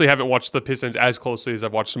obviously haven't watched the Pistons as closely as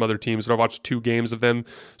I've watched some other teams, but I've watched 2 games of them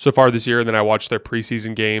so far this year, and then I watched their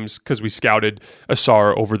preseason games because we scouted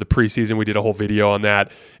Asar over the preseason. We did a whole video on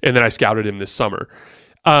that, and then I scouted him this summer.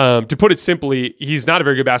 To put it simply, he's not a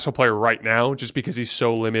very good basketball player right now just because he's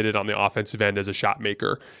so limited on the offensive end as a shot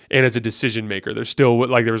maker and as a decision maker. There's still,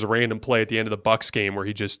 like, there was a random play at the end of the Bucks game where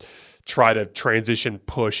he just tried to transition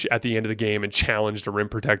push at the end of the game and challenged a rim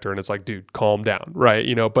protector, and it's like, dude, calm down, right?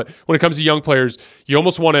 But when it comes to young players, you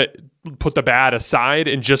almost want to put the bad aside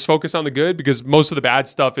and just focus on the good, because most of the bad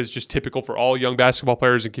stuff is just typical for all young basketball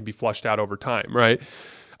players and can be flushed out over time, right?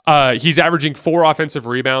 He's averaging 4 offensive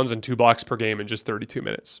rebounds and 2 blocks per game in just 32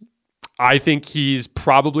 minutes. I think he's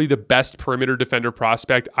probably the best perimeter defender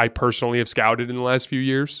prospect I personally have scouted in the last few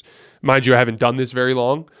years. Mind you, I haven't done this very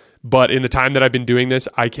long, but in the time that I've been doing this,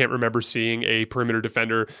 I can't remember seeing a perimeter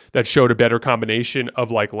defender that showed a better combination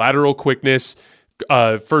of like lateral quickness,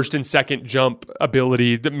 first and second jump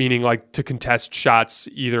ability, meaning like to contest shots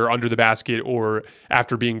either under the basket or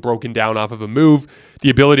after being broken down off of a move,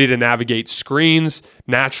 the ability to navigate screens,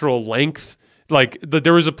 natural length. Like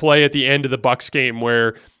there was a play at the end of the Bucks game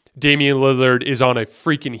where Damian Lillard is on a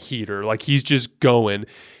freaking heater. Like he's just going.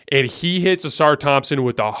 And he hits Asar Thompson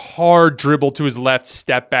with a hard dribble to his left,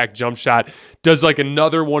 step back jump shot. Does like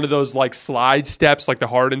another one of those like slide steps, like the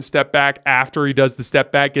Harden step back after he does the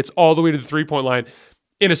step back, gets all the way to the 3-point line.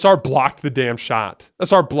 And Asar blocked the damn shot.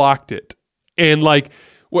 Asar blocked it. And like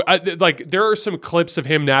there are some clips of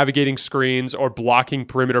him navigating screens or blocking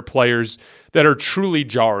perimeter players that are truly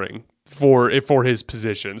jarring for his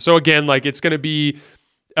position. So again, like it's going to be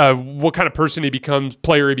what kind of person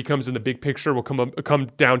player he becomes in the big picture will come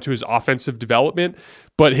down to his offensive development,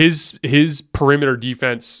 but his perimeter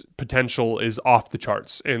defense potential is off the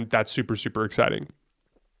charts, and that's super, super exciting.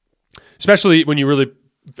 Especially when you really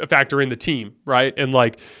factor in the team, right? And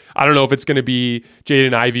like, I don't know if it's going to be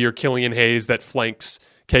Jaden Ivey or Killian Hayes that flanks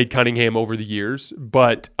Cade Cunningham over the years,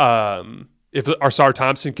 but if Asar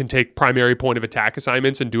Thompson can take primary point of attack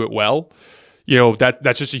assignments and do it well,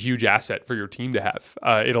 that's just a huge asset for your team to have.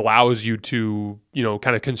 It allows you to,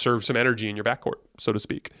 kind of conserve some energy in your backcourt, so to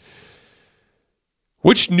speak.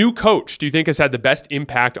 Which new coach do you think has had the best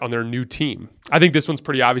impact on their new team? I think this one's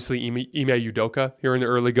pretty obviously Ime Udoka here in the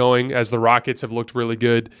early going, as the Rockets have looked really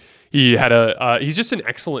good. He's just an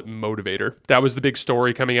excellent motivator. That was the big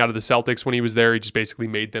story coming out of the Celtics when he was there. He just basically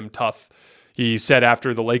made them tough. He said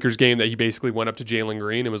after the Lakers game that he basically went up to Jalen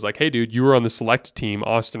Green and was like, hey, dude, you were on the select team.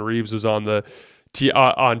 Austin Reeves was on the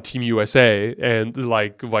on Team USA. And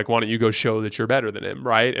like, why don't you go show that you're better than him,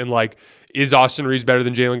 right? And like, is Austin Reeves better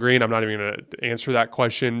than Jalen Green? I'm not even going to answer that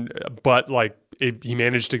question. But like, he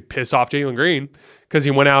managed to piss off Jalen Green because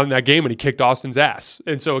he went out in that game and he kicked Austin's ass.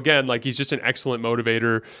 And so again, like, he's just an excellent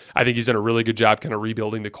motivator. I think he's done a really good job kind of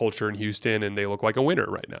rebuilding the culture in Houston, and they look like a winner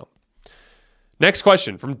right now. Next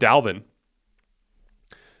question from Dalvin.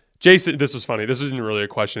 Jason, this was funny. This wasn't really a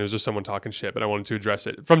question. It was just someone talking shit, but I wanted to address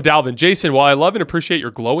it. From Dalvin, Jason, while I love and appreciate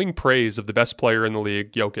your glowing praise of the best player in the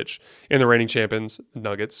league, Jokic, and the reigning champions,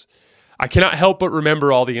 Nuggets, I cannot help but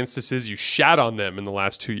remember all the instances you shat on them in the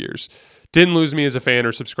last 2 years. Didn't lose me as a fan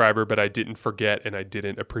or subscriber, but I didn't forget and I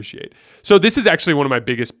didn't appreciate. So this is actually one of my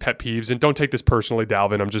biggest pet peeves, and don't take this personally,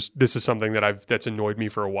 Dalvin. This is something that's annoyed me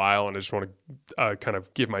for a while, and I just want to kind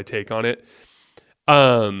of give my take on it.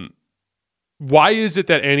 Why is it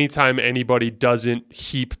that anytime anybody doesn't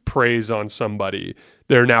heap praise on somebody,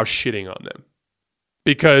 they're now shitting on them?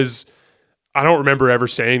 Because I don't remember ever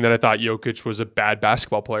saying that I thought Jokic was a bad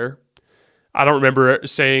basketball player. I don't remember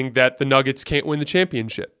saying that the Nuggets can't win the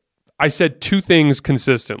championship. I said two things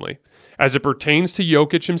consistently. As it pertains to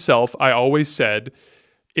Jokic himself, I always said,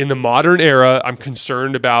 in the modern era, I'm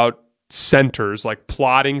concerned about centers, like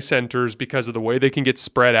plotting centers, because of the way they can get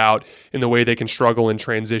spread out and the way they can struggle in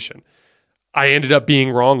transition. I ended up being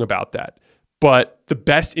wrong about that. But the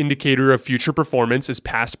best indicator of future performance is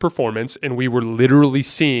past performance, and we were literally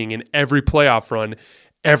seeing in every playoff run,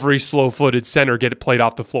 every slow-footed center get it played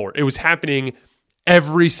off the floor. It was happening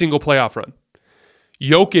every single playoff run.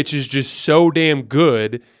 Jokic is just so damn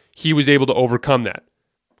good, he was able to overcome that.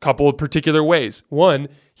 A couple of particular ways. One,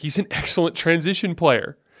 he's an excellent transition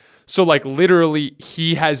player. So like literally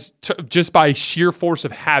he has, just by sheer force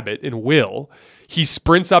of habit and will, he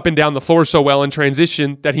sprints up and down the floor so well in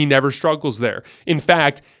transition that he never struggles there. In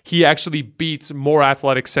fact, he actually beats more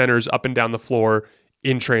athletic centers up and down the floor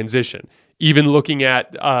in transition. Even looking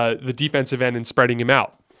at the defensive end and spreading him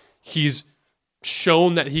out, he's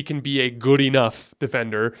shown that he can be a good enough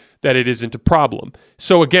defender that it isn't a problem.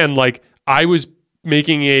 So again, like I was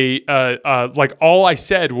making like all I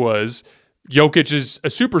said was Jokic is a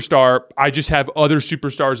superstar. I just have other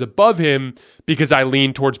superstars above him because I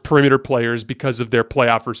lean towards perimeter players because of their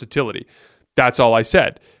playoff versatility. That's all I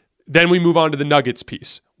said. Then we move on to the Nuggets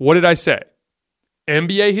piece. What did I say?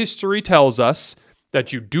 NBA history tells us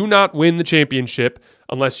that you do not win the championship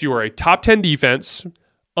unless you are a top 10 defense,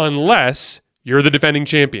 unless you're the defending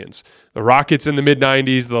champions. The Rockets in the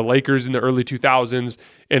mid-90s, the Lakers in the early 2000s,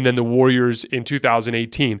 and then the Warriors in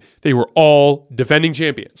 2018. They were all defending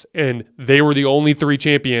champions, and they were the only three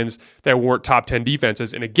champions that weren't top 10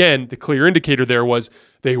 defenses. And again, the clear indicator there was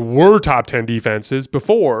they were top 10 defenses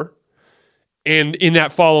before, and in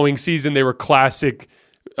that following season, they were classic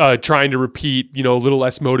trying to repeat, a little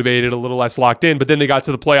less motivated, a little less locked in, but then they got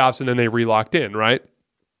to the playoffs and then they re-locked in, right?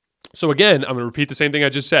 So again, I'm going to repeat the same thing I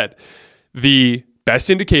just said. The best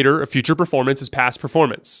indicator of future performance is past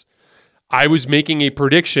performance. I was making a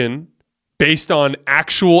prediction based on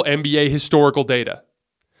actual NBA historical data.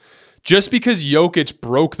 Just because Jokic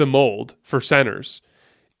broke the mold for centers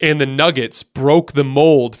and the Nuggets broke the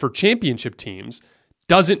mold for championship teams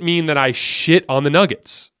doesn't mean that I shit on the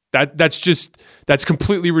Nuggets. That's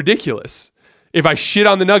completely ridiculous. If I shit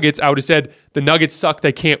on the Nuggets, I would have said the Nuggets suck,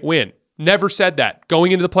 they can't win. Never said that.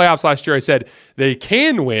 Going into the playoffs last year, I said they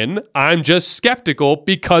can win. I'm just skeptical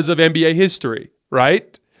because of NBA history,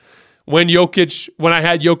 right? When I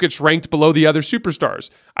had Jokic ranked below the other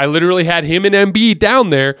superstars, I literally had him and Embiid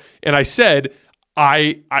down there, and I said,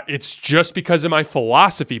 it's just because of my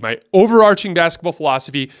philosophy, my overarching basketball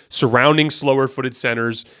philosophy surrounding slower-footed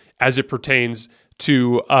centers as it pertains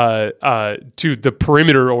to the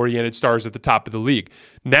perimeter-oriented stars at the top of the league.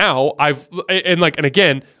 Now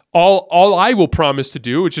again. All I will promise to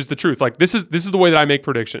do, which is the truth, like this is the way that I make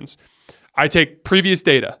predictions. I take previous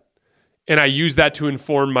data and I use that to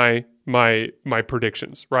inform my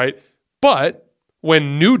predictions, right? But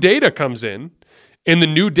when new data comes in and the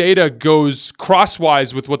new data goes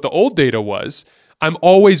crosswise with what the old data was, I'm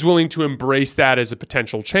always willing to embrace that as a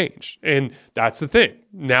potential change. And that's the thing.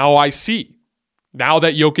 Now I see. Now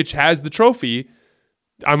that Jokic has the trophy,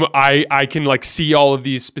 I can like see all of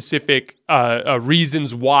these specific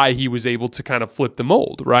reasons why he was able to kind of flip the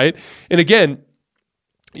mold, right? And again,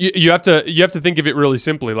 you have to think of it really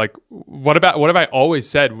simply. Like, what have I always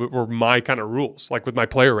said were my kind of rules? Like with my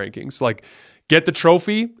player rankings, like get the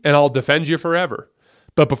trophy and I'll defend you forever.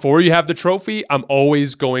 But before you have the trophy, I'm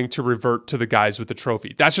always going to revert to the guys with the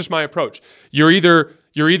trophy. That's just my approach. You're either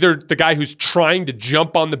the guy who's trying to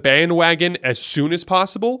jump on the bandwagon as soon as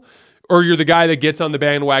possible, or you're the guy that gets on the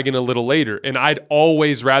bandwagon a little later. And I'd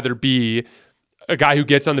always rather be a guy who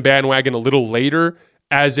gets on the bandwagon a little later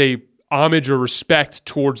as a homage or respect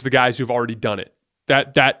towards the guys who've already done it.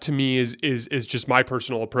 That to me is just my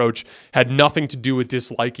personal approach. Had nothing to do with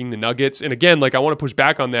disliking the Nuggets. And again, like I want to push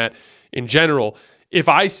back on that in general. If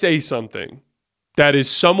I say something that is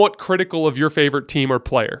somewhat critical of your favorite team or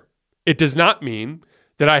player, it does not mean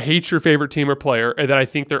that I hate your favorite team or player and that I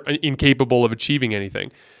think they're incapable of achieving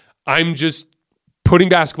anything. I'm just putting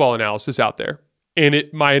basketball analysis out there, and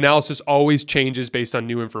my analysis always changes based on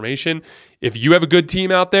new information. If you have a good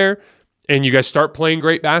team out there, and you guys start playing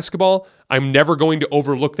great basketball, I'm never going to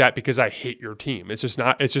overlook that because I hate your team. It's just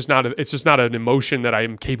not an emotion that I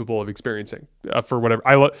am capable of experiencing for whatever.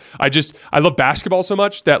 I love basketball so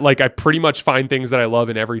much that like I pretty much find things that I love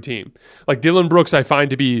in every team. Like Dillon Brooks, I find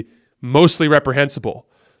to be mostly reprehensible,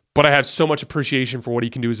 but I have so much appreciation for what he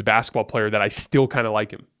can do as a basketball player that I still kind of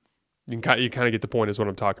like him. You kind of get the point is what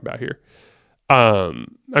I'm talking about here. I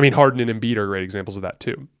mean, Harden and Embiid are great examples of that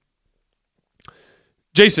too.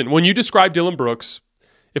 Jason, when you describe Dillon Brooks,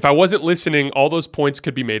 if I wasn't listening, all those points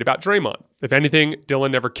could be made about Draymond. If anything,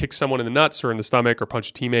 Dillon never kicked someone in the nuts or in the stomach or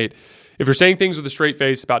punched a teammate. If you're saying things with a straight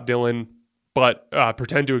face about Dillon, but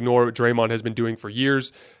pretend to ignore what Draymond has been doing for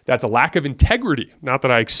years, that's a lack of integrity. Not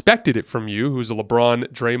that I expected it from you, who's a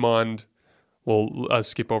LeBron, Draymond. We'll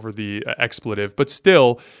skip over the expletive, but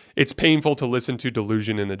still, it's painful to listen to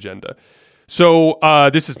delusion and agenda. So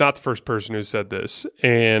this is not the first person who said this.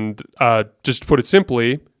 And just to put it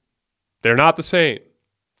simply, they're not the same.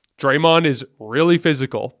 Draymond is really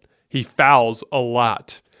physical. He fouls a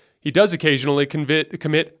lot. He does occasionally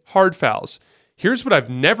commit hard fouls. Here's what I've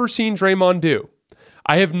never seen Draymond do.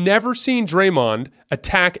 I have never seen Draymond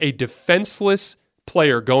attack a defenseless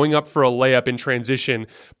player going up for a layup in transition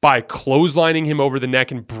by clotheslining him over the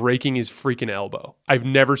neck and breaking his freaking elbow. I've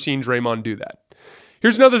never seen Draymond do that.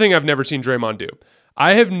 Here's another thing I've never seen Draymond do.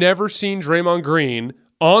 I have never seen Draymond Green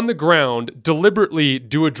on the ground deliberately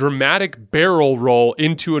do a dramatic barrel roll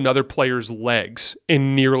into another player's legs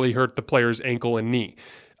and nearly hurt the player's ankle and knee.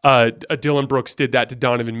 Dillon Brooks did that to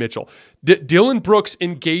Donovan Mitchell. Dillon Brooks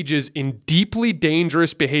engages in deeply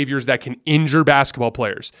dangerous behaviors that can injure basketball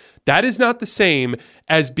players. That is not the same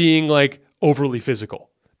as being like overly physical,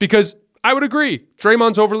 because I would agree,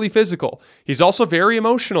 Draymond's overly physical. He's also very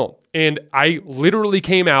emotional. And I literally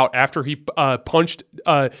came out after he punched,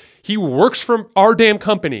 he works from our damn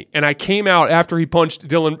company. And I came out after he punched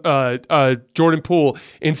Jordan Poole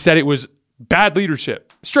and said it was bad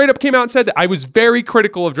leadership. Straight up came out and said that. I was very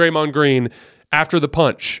critical of Draymond Green after the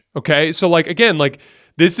punch. Okay. So like, again, like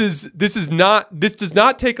this does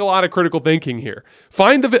not take a lot of critical thinking here.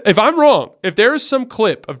 If I'm wrong, if there is some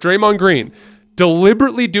clip of Draymond Green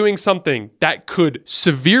deliberately doing something that could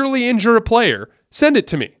severely injure a player, send it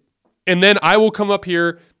to me. And then I will come up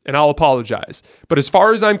here and I'll apologize. But as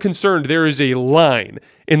far as I'm concerned, there is a line.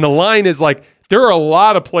 And the line is like, there are a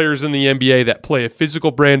lot of players in the NBA that play a physical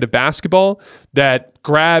brand of basketball that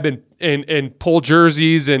grab and pull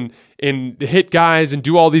jerseys and hit guys and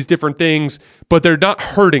do all these different things, but they're not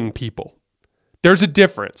hurting people. There's a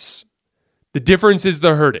difference. The difference is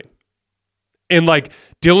the hurting. And like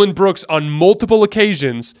Dillon Brooks on multiple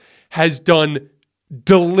occasions has done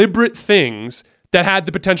deliberate things that had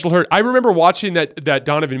the potential to hurt. I remember watching that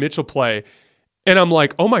Donovan Mitchell play, and I'm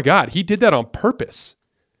like, oh my God, he did that on purpose.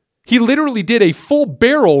 He literally did a full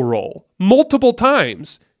barrel roll multiple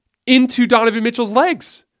times into Donovan Mitchell's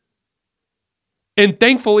legs. And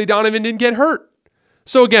thankfully, Donovan didn't get hurt.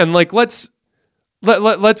 So again, like let's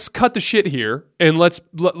cut the shit here, and let's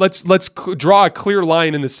draw a clear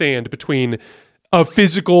line in the sand between a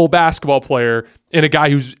physical basketball player and a guy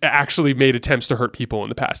who's actually made attempts to hurt people in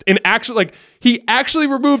the past. And actually, like, he actually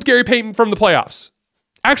removed Gary Payton from the playoffs.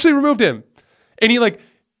 Actually removed him. And he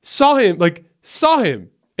saw him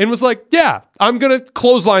and was like, yeah, I'm going to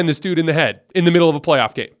clothesline this dude in the head in the middle of a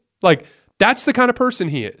playoff game. Like, that's the kind of person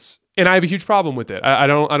he is. And I have a huge problem with it. I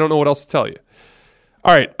don't know what else to tell you.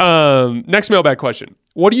 All right. Next mailbag question.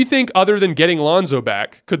 What do you think, other than getting Lonzo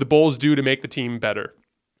back, could the Bulls do to make the team better?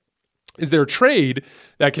 Is there a trade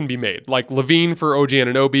that can be made, like Levine for OG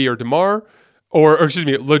Anunoby or DeMar,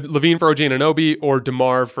 Levine for OG Anunoby or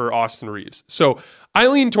DeMar for Austin Reeves? So I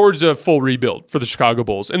lean towards a full rebuild for the Chicago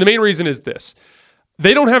Bulls. And the main reason is this.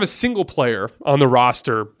 They don't have a single player on the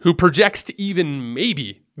roster who projects to even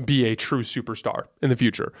maybe be a true superstar in the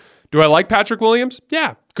future. Do I like Patrick Williams?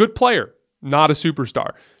 Yeah, good player, not a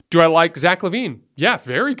superstar. Do I like Zach LaVine? Yeah,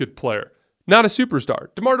 very good player, not a superstar.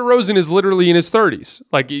 DeMar DeRozan is literally in his 30s.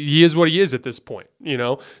 Like, he is what he is at this point, you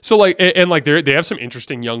know? So, like, and like, they have some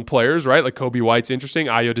interesting young players, right? Like, Kobe White's interesting.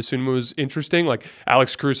 Ayo Dosunmu is interesting. Like,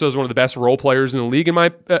 Alex Caruso is one of the best role players in the league, in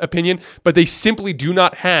my opinion. But they simply do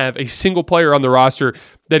not have a single player on the roster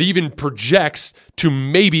that even projects to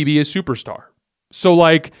maybe be a superstar. So,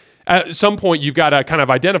 like, at some point, you've got to kind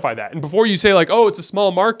of identify that. And before you say, like, oh, it's a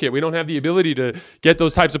small market, we don't have the ability to get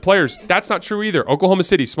those types of players, that's not true either. Oklahoma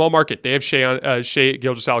City, small market. They have Shai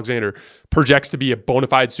Gilgeous-Alexander, projects to be a bona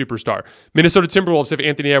fide superstar. Minnesota Timberwolves have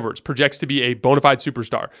Anthony Edwards, projects to be a bona fide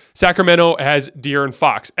superstar. Sacramento has De'Aaron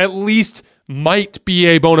Fox, at least might be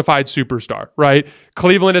a bona fide superstar, right?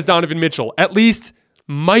 Cleveland has Donovan Mitchell, at least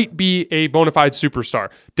might be a bona fide superstar.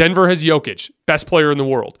 Denver has Jokic, best player in the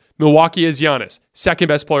world. Milwaukee has Giannis, second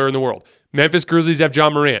best player in the world. Memphis Grizzlies have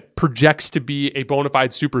John Morant, projects to be a bona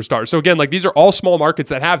fide superstar. So again, like these are all small markets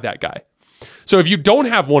that have that guy. So if you don't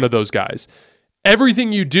have one of those guys,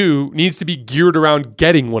 everything you do needs to be geared around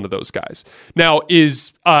getting one of those guys. Now,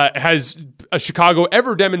 has Chicago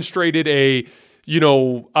ever demonstrated a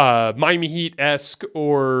Miami Heat-esque,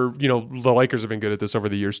 or, the Lakers have been good at this over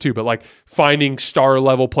the years too, but like finding star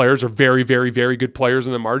level players or very, very, very good players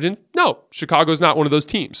in the margin? No, Chicago's not one of those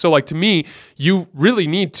teams. So like to me, you really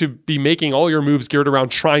need to be making all your moves geared around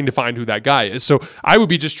trying to find who that guy is. So I would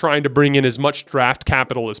be just trying to bring in as much draft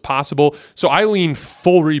capital as possible. So I lean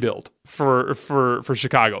full rebuild for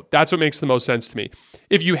Chicago. That's what makes the most sense to me.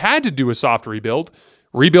 If you had to do a soft rebuild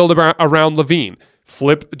around LaVine.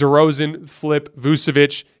 Flip DeRozan, flip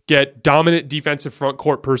Vucevic, get dominant defensive front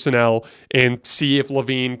court personnel, and see if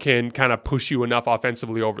LaVine can kind of push you enough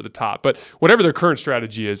offensively over the top. But whatever their current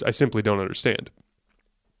strategy is, I simply don't understand.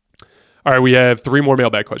 All right, we have 3 more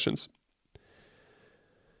mailbag questions.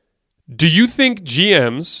 Do you think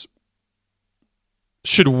GMs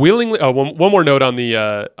should willingly... Oh, one more note on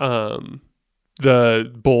the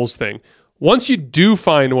Bulls thing. Once you do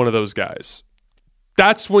find one of those guys...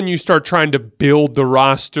 that's when you start trying to build the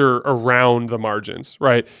roster around the margins,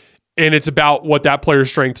 right? And it's about what that player's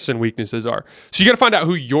strengths and weaknesses are. So you got to find out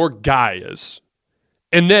who your guy is.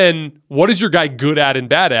 And then what is your guy good at and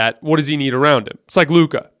bad at? What does he need around him? It's like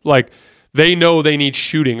Luka. Like they know they need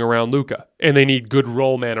shooting around Luka and they need good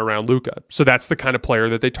role man around Luka. So that's the kind of player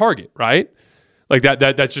that they target, right? Like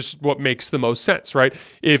that's just what makes the most sense, right?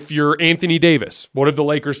 If you're Anthony Davis, what have the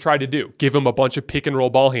Lakers tried to do? Give him a bunch of pick and roll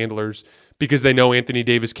ball handlers because they know Anthony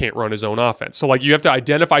Davis can't run his own offense. So like you have to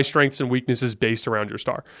identify strengths and weaknesses based around your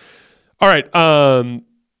star. All right,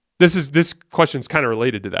 this question's kind of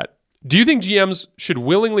related to that. Do you think GMs should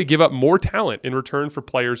willingly give up more talent in return for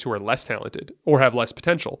players who are less talented or have less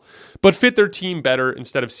potential, but fit their team better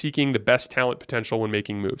instead of seeking the best talent potential when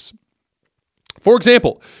making moves? For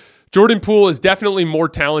example, Jordan Poole is definitely more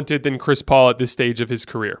talented than Chris Paul at this stage of his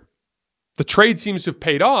career. The trade seems to have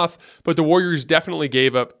paid off, but the Warriors definitely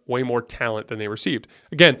gave up way more talent than they received.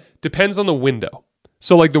 Again, depends on the window.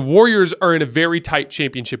 So like the Warriors are in a very tight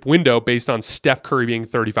championship window based on Steph Curry being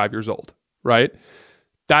 35 years old, right?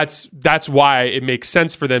 That's why it makes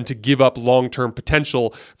sense for them to give up long-term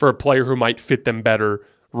potential for a player who might fit them better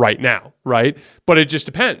right now, right? But it just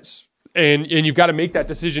depends. And you've got to make that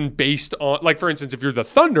decision based on, like, for instance, if you're the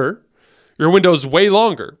Thunder, your window's way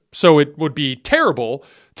longer. So it would be terrible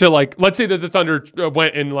to, like, let's say that the Thunder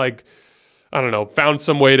went and, like, I don't know, found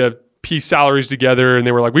some way to piece salaries together and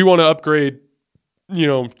they were like, we want to upgrade,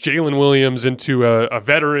 Jalen Williams into a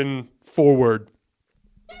veteran forward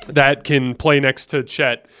that can play next to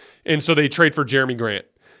Chet. And so they trade for Jeremy Grant.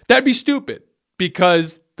 That'd be stupid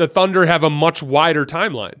because the Thunder have a much wider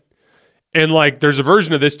timeline. And like, there's a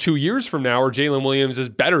version of this 2 years from now where Jalen Williams is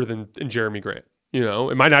better than Jeremy Grant.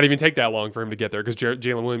 It might not even take that long for him to get there because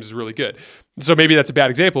Jalen Williams is really good. So maybe that's a bad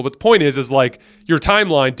example. But the point is like your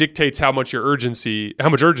timeline dictates how much urgency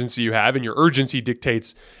you have, and your urgency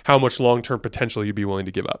dictates how much long-term potential you'd be willing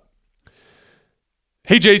to give up.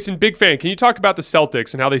 Hey, Jason, big fan. Can you talk about the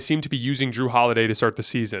Celtics and how they seem to be using Drew Holiday to start the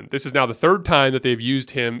season? This is now the third time that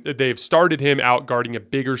they've started him out guarding a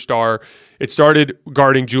bigger star. It started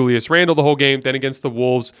guarding Julius Randle the whole game. Then against the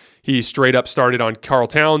Wolves, he straight up started on Karl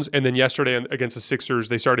Towns. And then yesterday against the Sixers,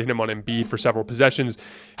 they started him on Embiid for several possessions.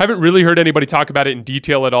 Haven't really heard anybody talk about it in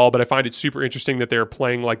detail at all, but I find it super interesting that they're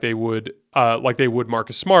playing like they would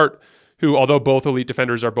Marcus Smart, who, although both elite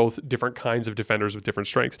defenders, are both different kinds of defenders with different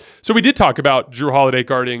strengths. So we did talk about Drew Holiday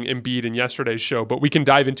guarding Embiid in yesterday's show, but we can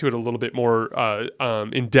dive into it a little bit more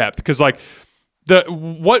in depth because, like,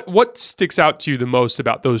 what sticks out to you the most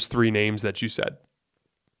about those 3 names that you said?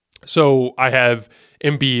 So I have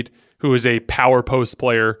Embiid, who is a power post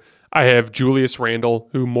player. I have Julius Randle,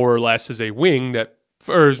 who more or less is a wing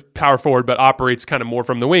or power forward, but operates kind of more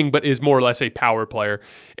from the wing, but is more or less a power player.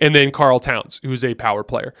 And then Karl Towns, who's a power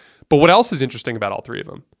player. But what else is interesting about all 3 of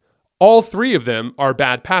them? All 3 of them are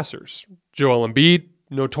bad passers. Joel Embiid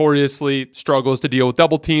notoriously struggles to deal with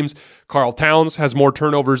double teams. Karl Towns has more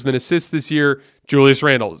turnovers than assists this year. Julius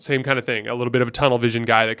Randle, same kind of thing. A little bit of a tunnel vision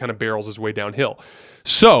guy that kind of barrels his way downhill.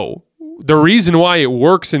 So the reason why it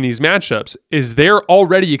works in these matchups is they're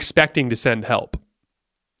already expecting to send help.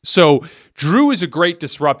 So Drew is a great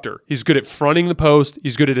disruptor. He's good at fronting the post.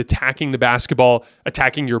 He's good at attacking the basketball,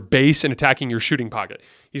 attacking your base, and attacking your shooting pocket.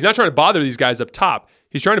 He's not trying to bother these guys up top.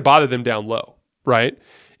 He's trying to bother them down low, right?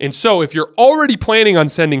 And so if you're already planning on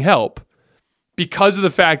sending help, because of the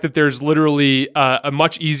fact that there's literally a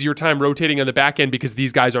much easier time rotating on the back end because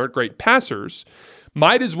these guys aren't great passers,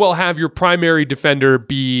 might as well have your primary defender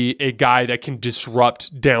be a guy that can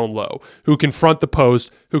disrupt down low, who can front the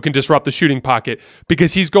post, who can disrupt the shooting pocket,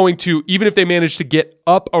 because he's going to, even if they manage to get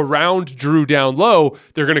up around Drew down low,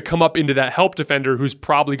 they're going to come up into that help defender who's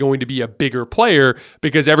probably going to be a bigger player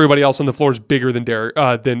because everybody else on the floor is bigger than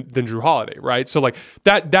than Drew Holiday, right? So like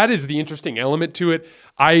that is the interesting element to it.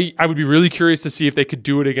 I would be really curious to see if they could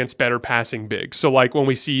do it against better passing bigs. So like when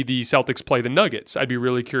we see the Celtics play the Nuggets, I'd be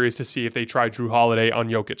really curious to see if they try Drew Holiday on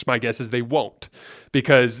Jokic. My guess is they won't,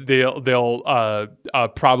 because they'll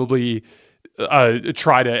probably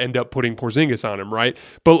try to end up putting Porzingis on him, right?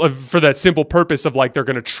 But for that simple purpose of like they're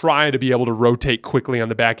going to try to be able to rotate quickly on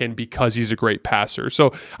the back end because he's a great passer.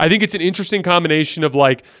 So I think it's an interesting combination of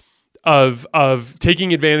like of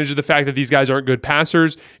taking advantage of the fact that these guys aren't good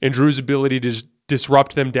passers and Drew's ability to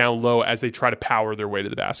disrupt them down low as they try to power their way to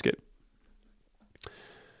the basket.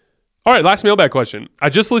 All right, last mailbag question. I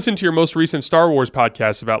just listened to your most recent Star Wars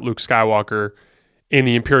podcast about Luke Skywalker and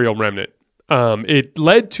the Imperial Remnant. It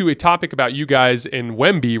led to a topic about you guys and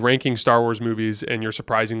Wemby ranking Star Wars movies and your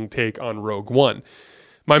surprising take on Rogue One.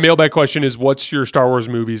 My mailbag question is, what's your Star Wars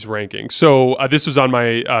movies ranking? So this was on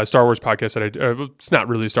my Star Wars podcast that it's not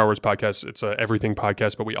really a Star Wars podcast. It's a everything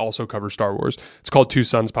podcast, but we also cover Star Wars. It's called Two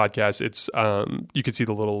Sons Podcast. It's you can see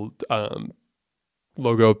the little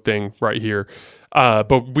logo thing right here.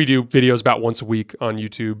 But we do videos about once a week on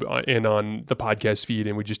YouTube and on the podcast feed,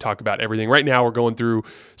 and we just talk about everything. Right now, we're going through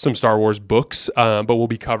some Star Wars books, but we'll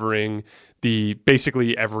be covering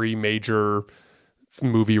basically every major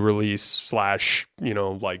movie release /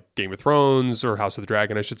 like Game of Thrones or House of the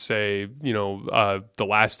Dragon, I should say, The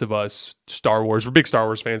Last of Us, Star Wars. We're big Star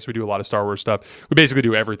Wars fans, so we do a lot of Star Wars stuff. We basically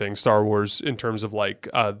do everything Star Wars in terms of like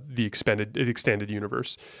the extended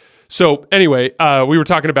universe. So anyway, we were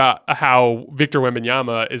talking about how Victor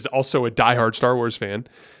Wembanyama is also a diehard Star Wars fan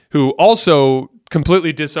who also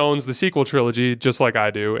completely disowns the sequel trilogy, just like I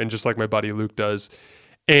do, and just like my buddy Luke does.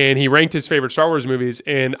 And he ranked his favorite Star Wars movies,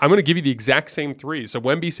 and I'm going to give you the exact same three. So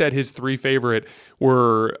Wemby said his three favorite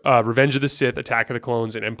were Revenge of the Sith, Attack of the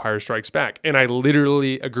Clones, and Empire Strikes Back. And I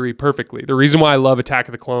literally agree perfectly. The reason why I love Attack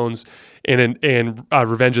of the Clones and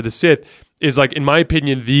Revenge of the Sith is, like, in my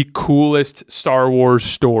opinion, the coolest Star Wars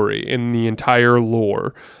story in the entire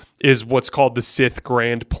lore is what's called the Sith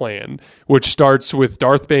Grand Plan, which starts with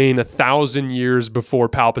Darth Bane 1,000 years before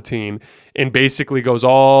Palpatine and basically goes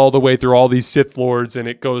all the way through all these Sith Lords, and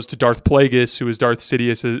it goes to Darth Plagueis, who is Darth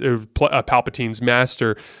Sidious, Palpatine's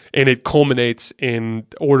master, and it culminates in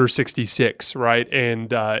Order 66, right? And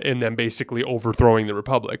then basically overthrowing the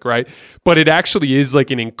Republic, right? But it actually is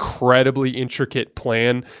like an incredibly intricate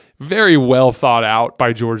plan, very well thought out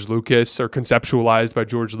by George Lucas, or conceptualized by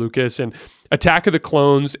George Lucas. And Attack of the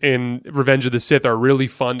Clones and Revenge of the Sith are really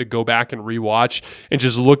fun to go back and rewatch and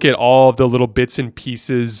just look at all of the little bits and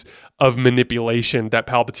pieces of manipulation that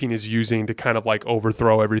Palpatine is using to kind of like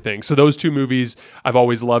overthrow everything. So those two movies I've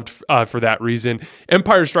always loved for that reason.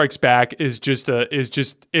 Empire Strikes Back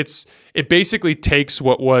it basically takes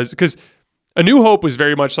what was, because A New Hope was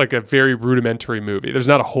very much like a very rudimentary movie. There's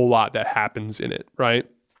not a whole lot that happens in it, right?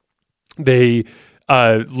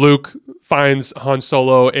 Luke finds Han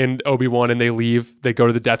Solo and Obi-Wan, and they leave. They go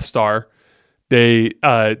to the Death Star. They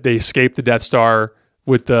escape the Death Star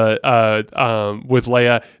with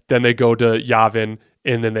Leia. Then they go to Yavin,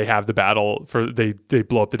 and then they have the battle they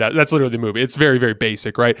blow up the Death. That's literally the movie. It's very, very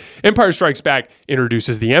basic, right? Empire Strikes Back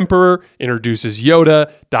introduces the Emperor, introduces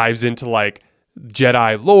Yoda, dives into like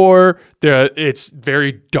Jedi lore. It's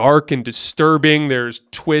very dark and disturbing. There's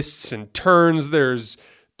twists and turns. There's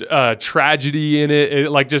tragedy in it.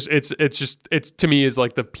 It's to me is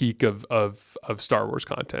like the peak of Star Wars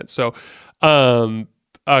content. So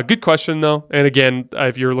good question though. And again,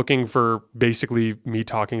 if you're looking for basically me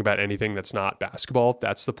talking about anything that's not basketball,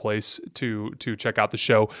 that's the place to check out the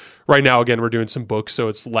show. Right now, again, we're doing some books, so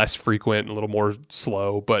it's less frequent and a little more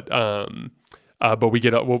slow, but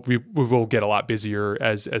we will get a lot busier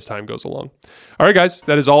as time goes along. All right, guys,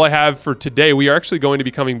 that is all I have for today. We are actually going to be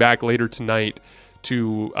coming back later tonight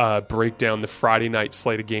to break down the Friday night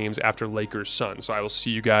slate of games after Lakers Suns. So I will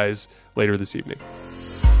see you guys later this evening.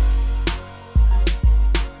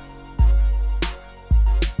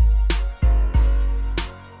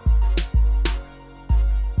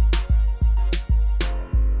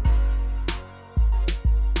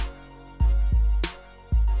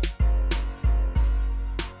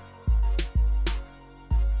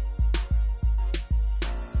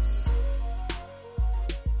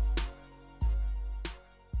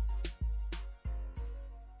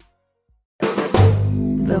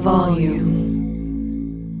 The volume.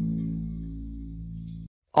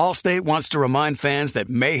 Allstate wants to remind fans that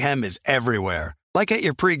mayhem is everywhere, Like at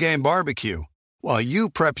your pregame barbecue. While you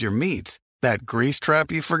prep your meats, that grease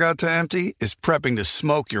trap you forgot to empty is prepping to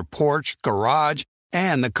smoke your porch, garage,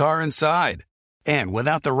 and the car inside. And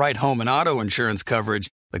without the right home and auto insurance coverage,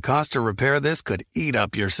 the cost to repair this could eat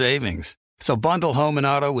up your savings. So bundle home and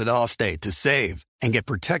auto with Allstate to save and get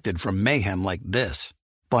protected from mayhem like this.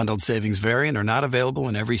 Bundled savings vary and are not available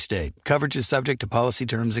in every state. Coverage is subject to policy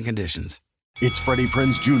terms and conditions. It's Freddie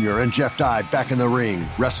Prinze Jr. and Jeff Dye back in the ring.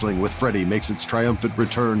 Wrestling with Freddie makes its triumphant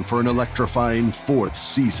return for an electrifying 4th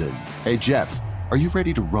season. Hey, Jeff, are you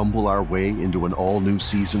ready to rumble our way into an all-new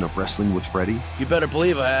season of Wrestling with Freddie? You better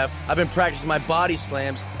believe I have. I've been practicing my body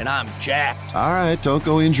slams, and I'm jacked. All right, don't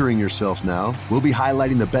go injuring yourself now. We'll be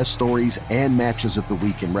highlighting the best stories and matches of the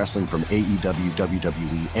week in wrestling from AEW,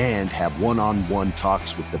 WWE, and have one-on-one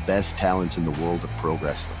talks with the best talents in the world of pro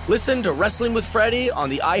wrestling. Listen to Wrestling with Freddie on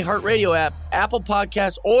the iHeartRadio app, Apple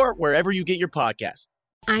Podcasts, or wherever you get your podcasts.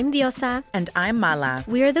 I'm Diosa. And I'm Mala.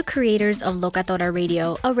 We are the creators of Locatora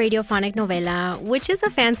Radio, a radiophonic novela, which is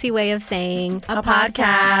a fancy way of saying a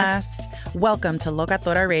podcast. Welcome to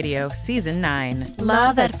Locatora Radio, Season 9.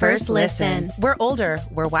 Love at first listen. We're older,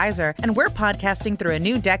 we're wiser, and we're podcasting through a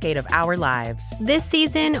new decade of our lives. This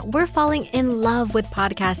season, we're falling in love with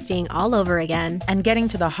podcasting all over again. And getting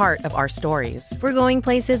to the heart of our stories. We're going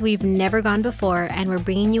places we've never gone before, and we're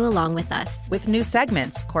bringing you along with us. With new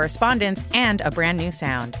segments, correspondence, and a brand new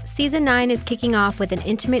sound. Season 9 is kicking off with an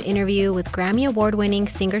intimate interview with Grammy Award-winning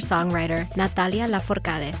singer-songwriter Natalia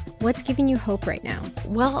Lafourcade. What's giving you hope right now?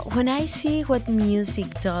 Well, when I see what music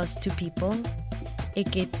does to people,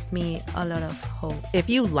 it gives me a lot of hope. If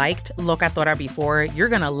you liked Locatora before, you're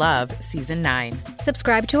going to love Season 9.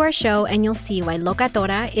 Subscribe to our show and you'll see why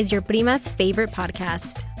Locatora is your prima's favorite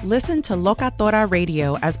podcast. Listen to Locatora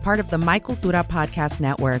Radio as part of the My Cultura Podcast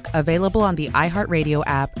Network, available on the iHeartRadio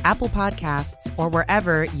app, Apple Podcasts, or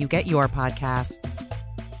wherever you get your podcasts.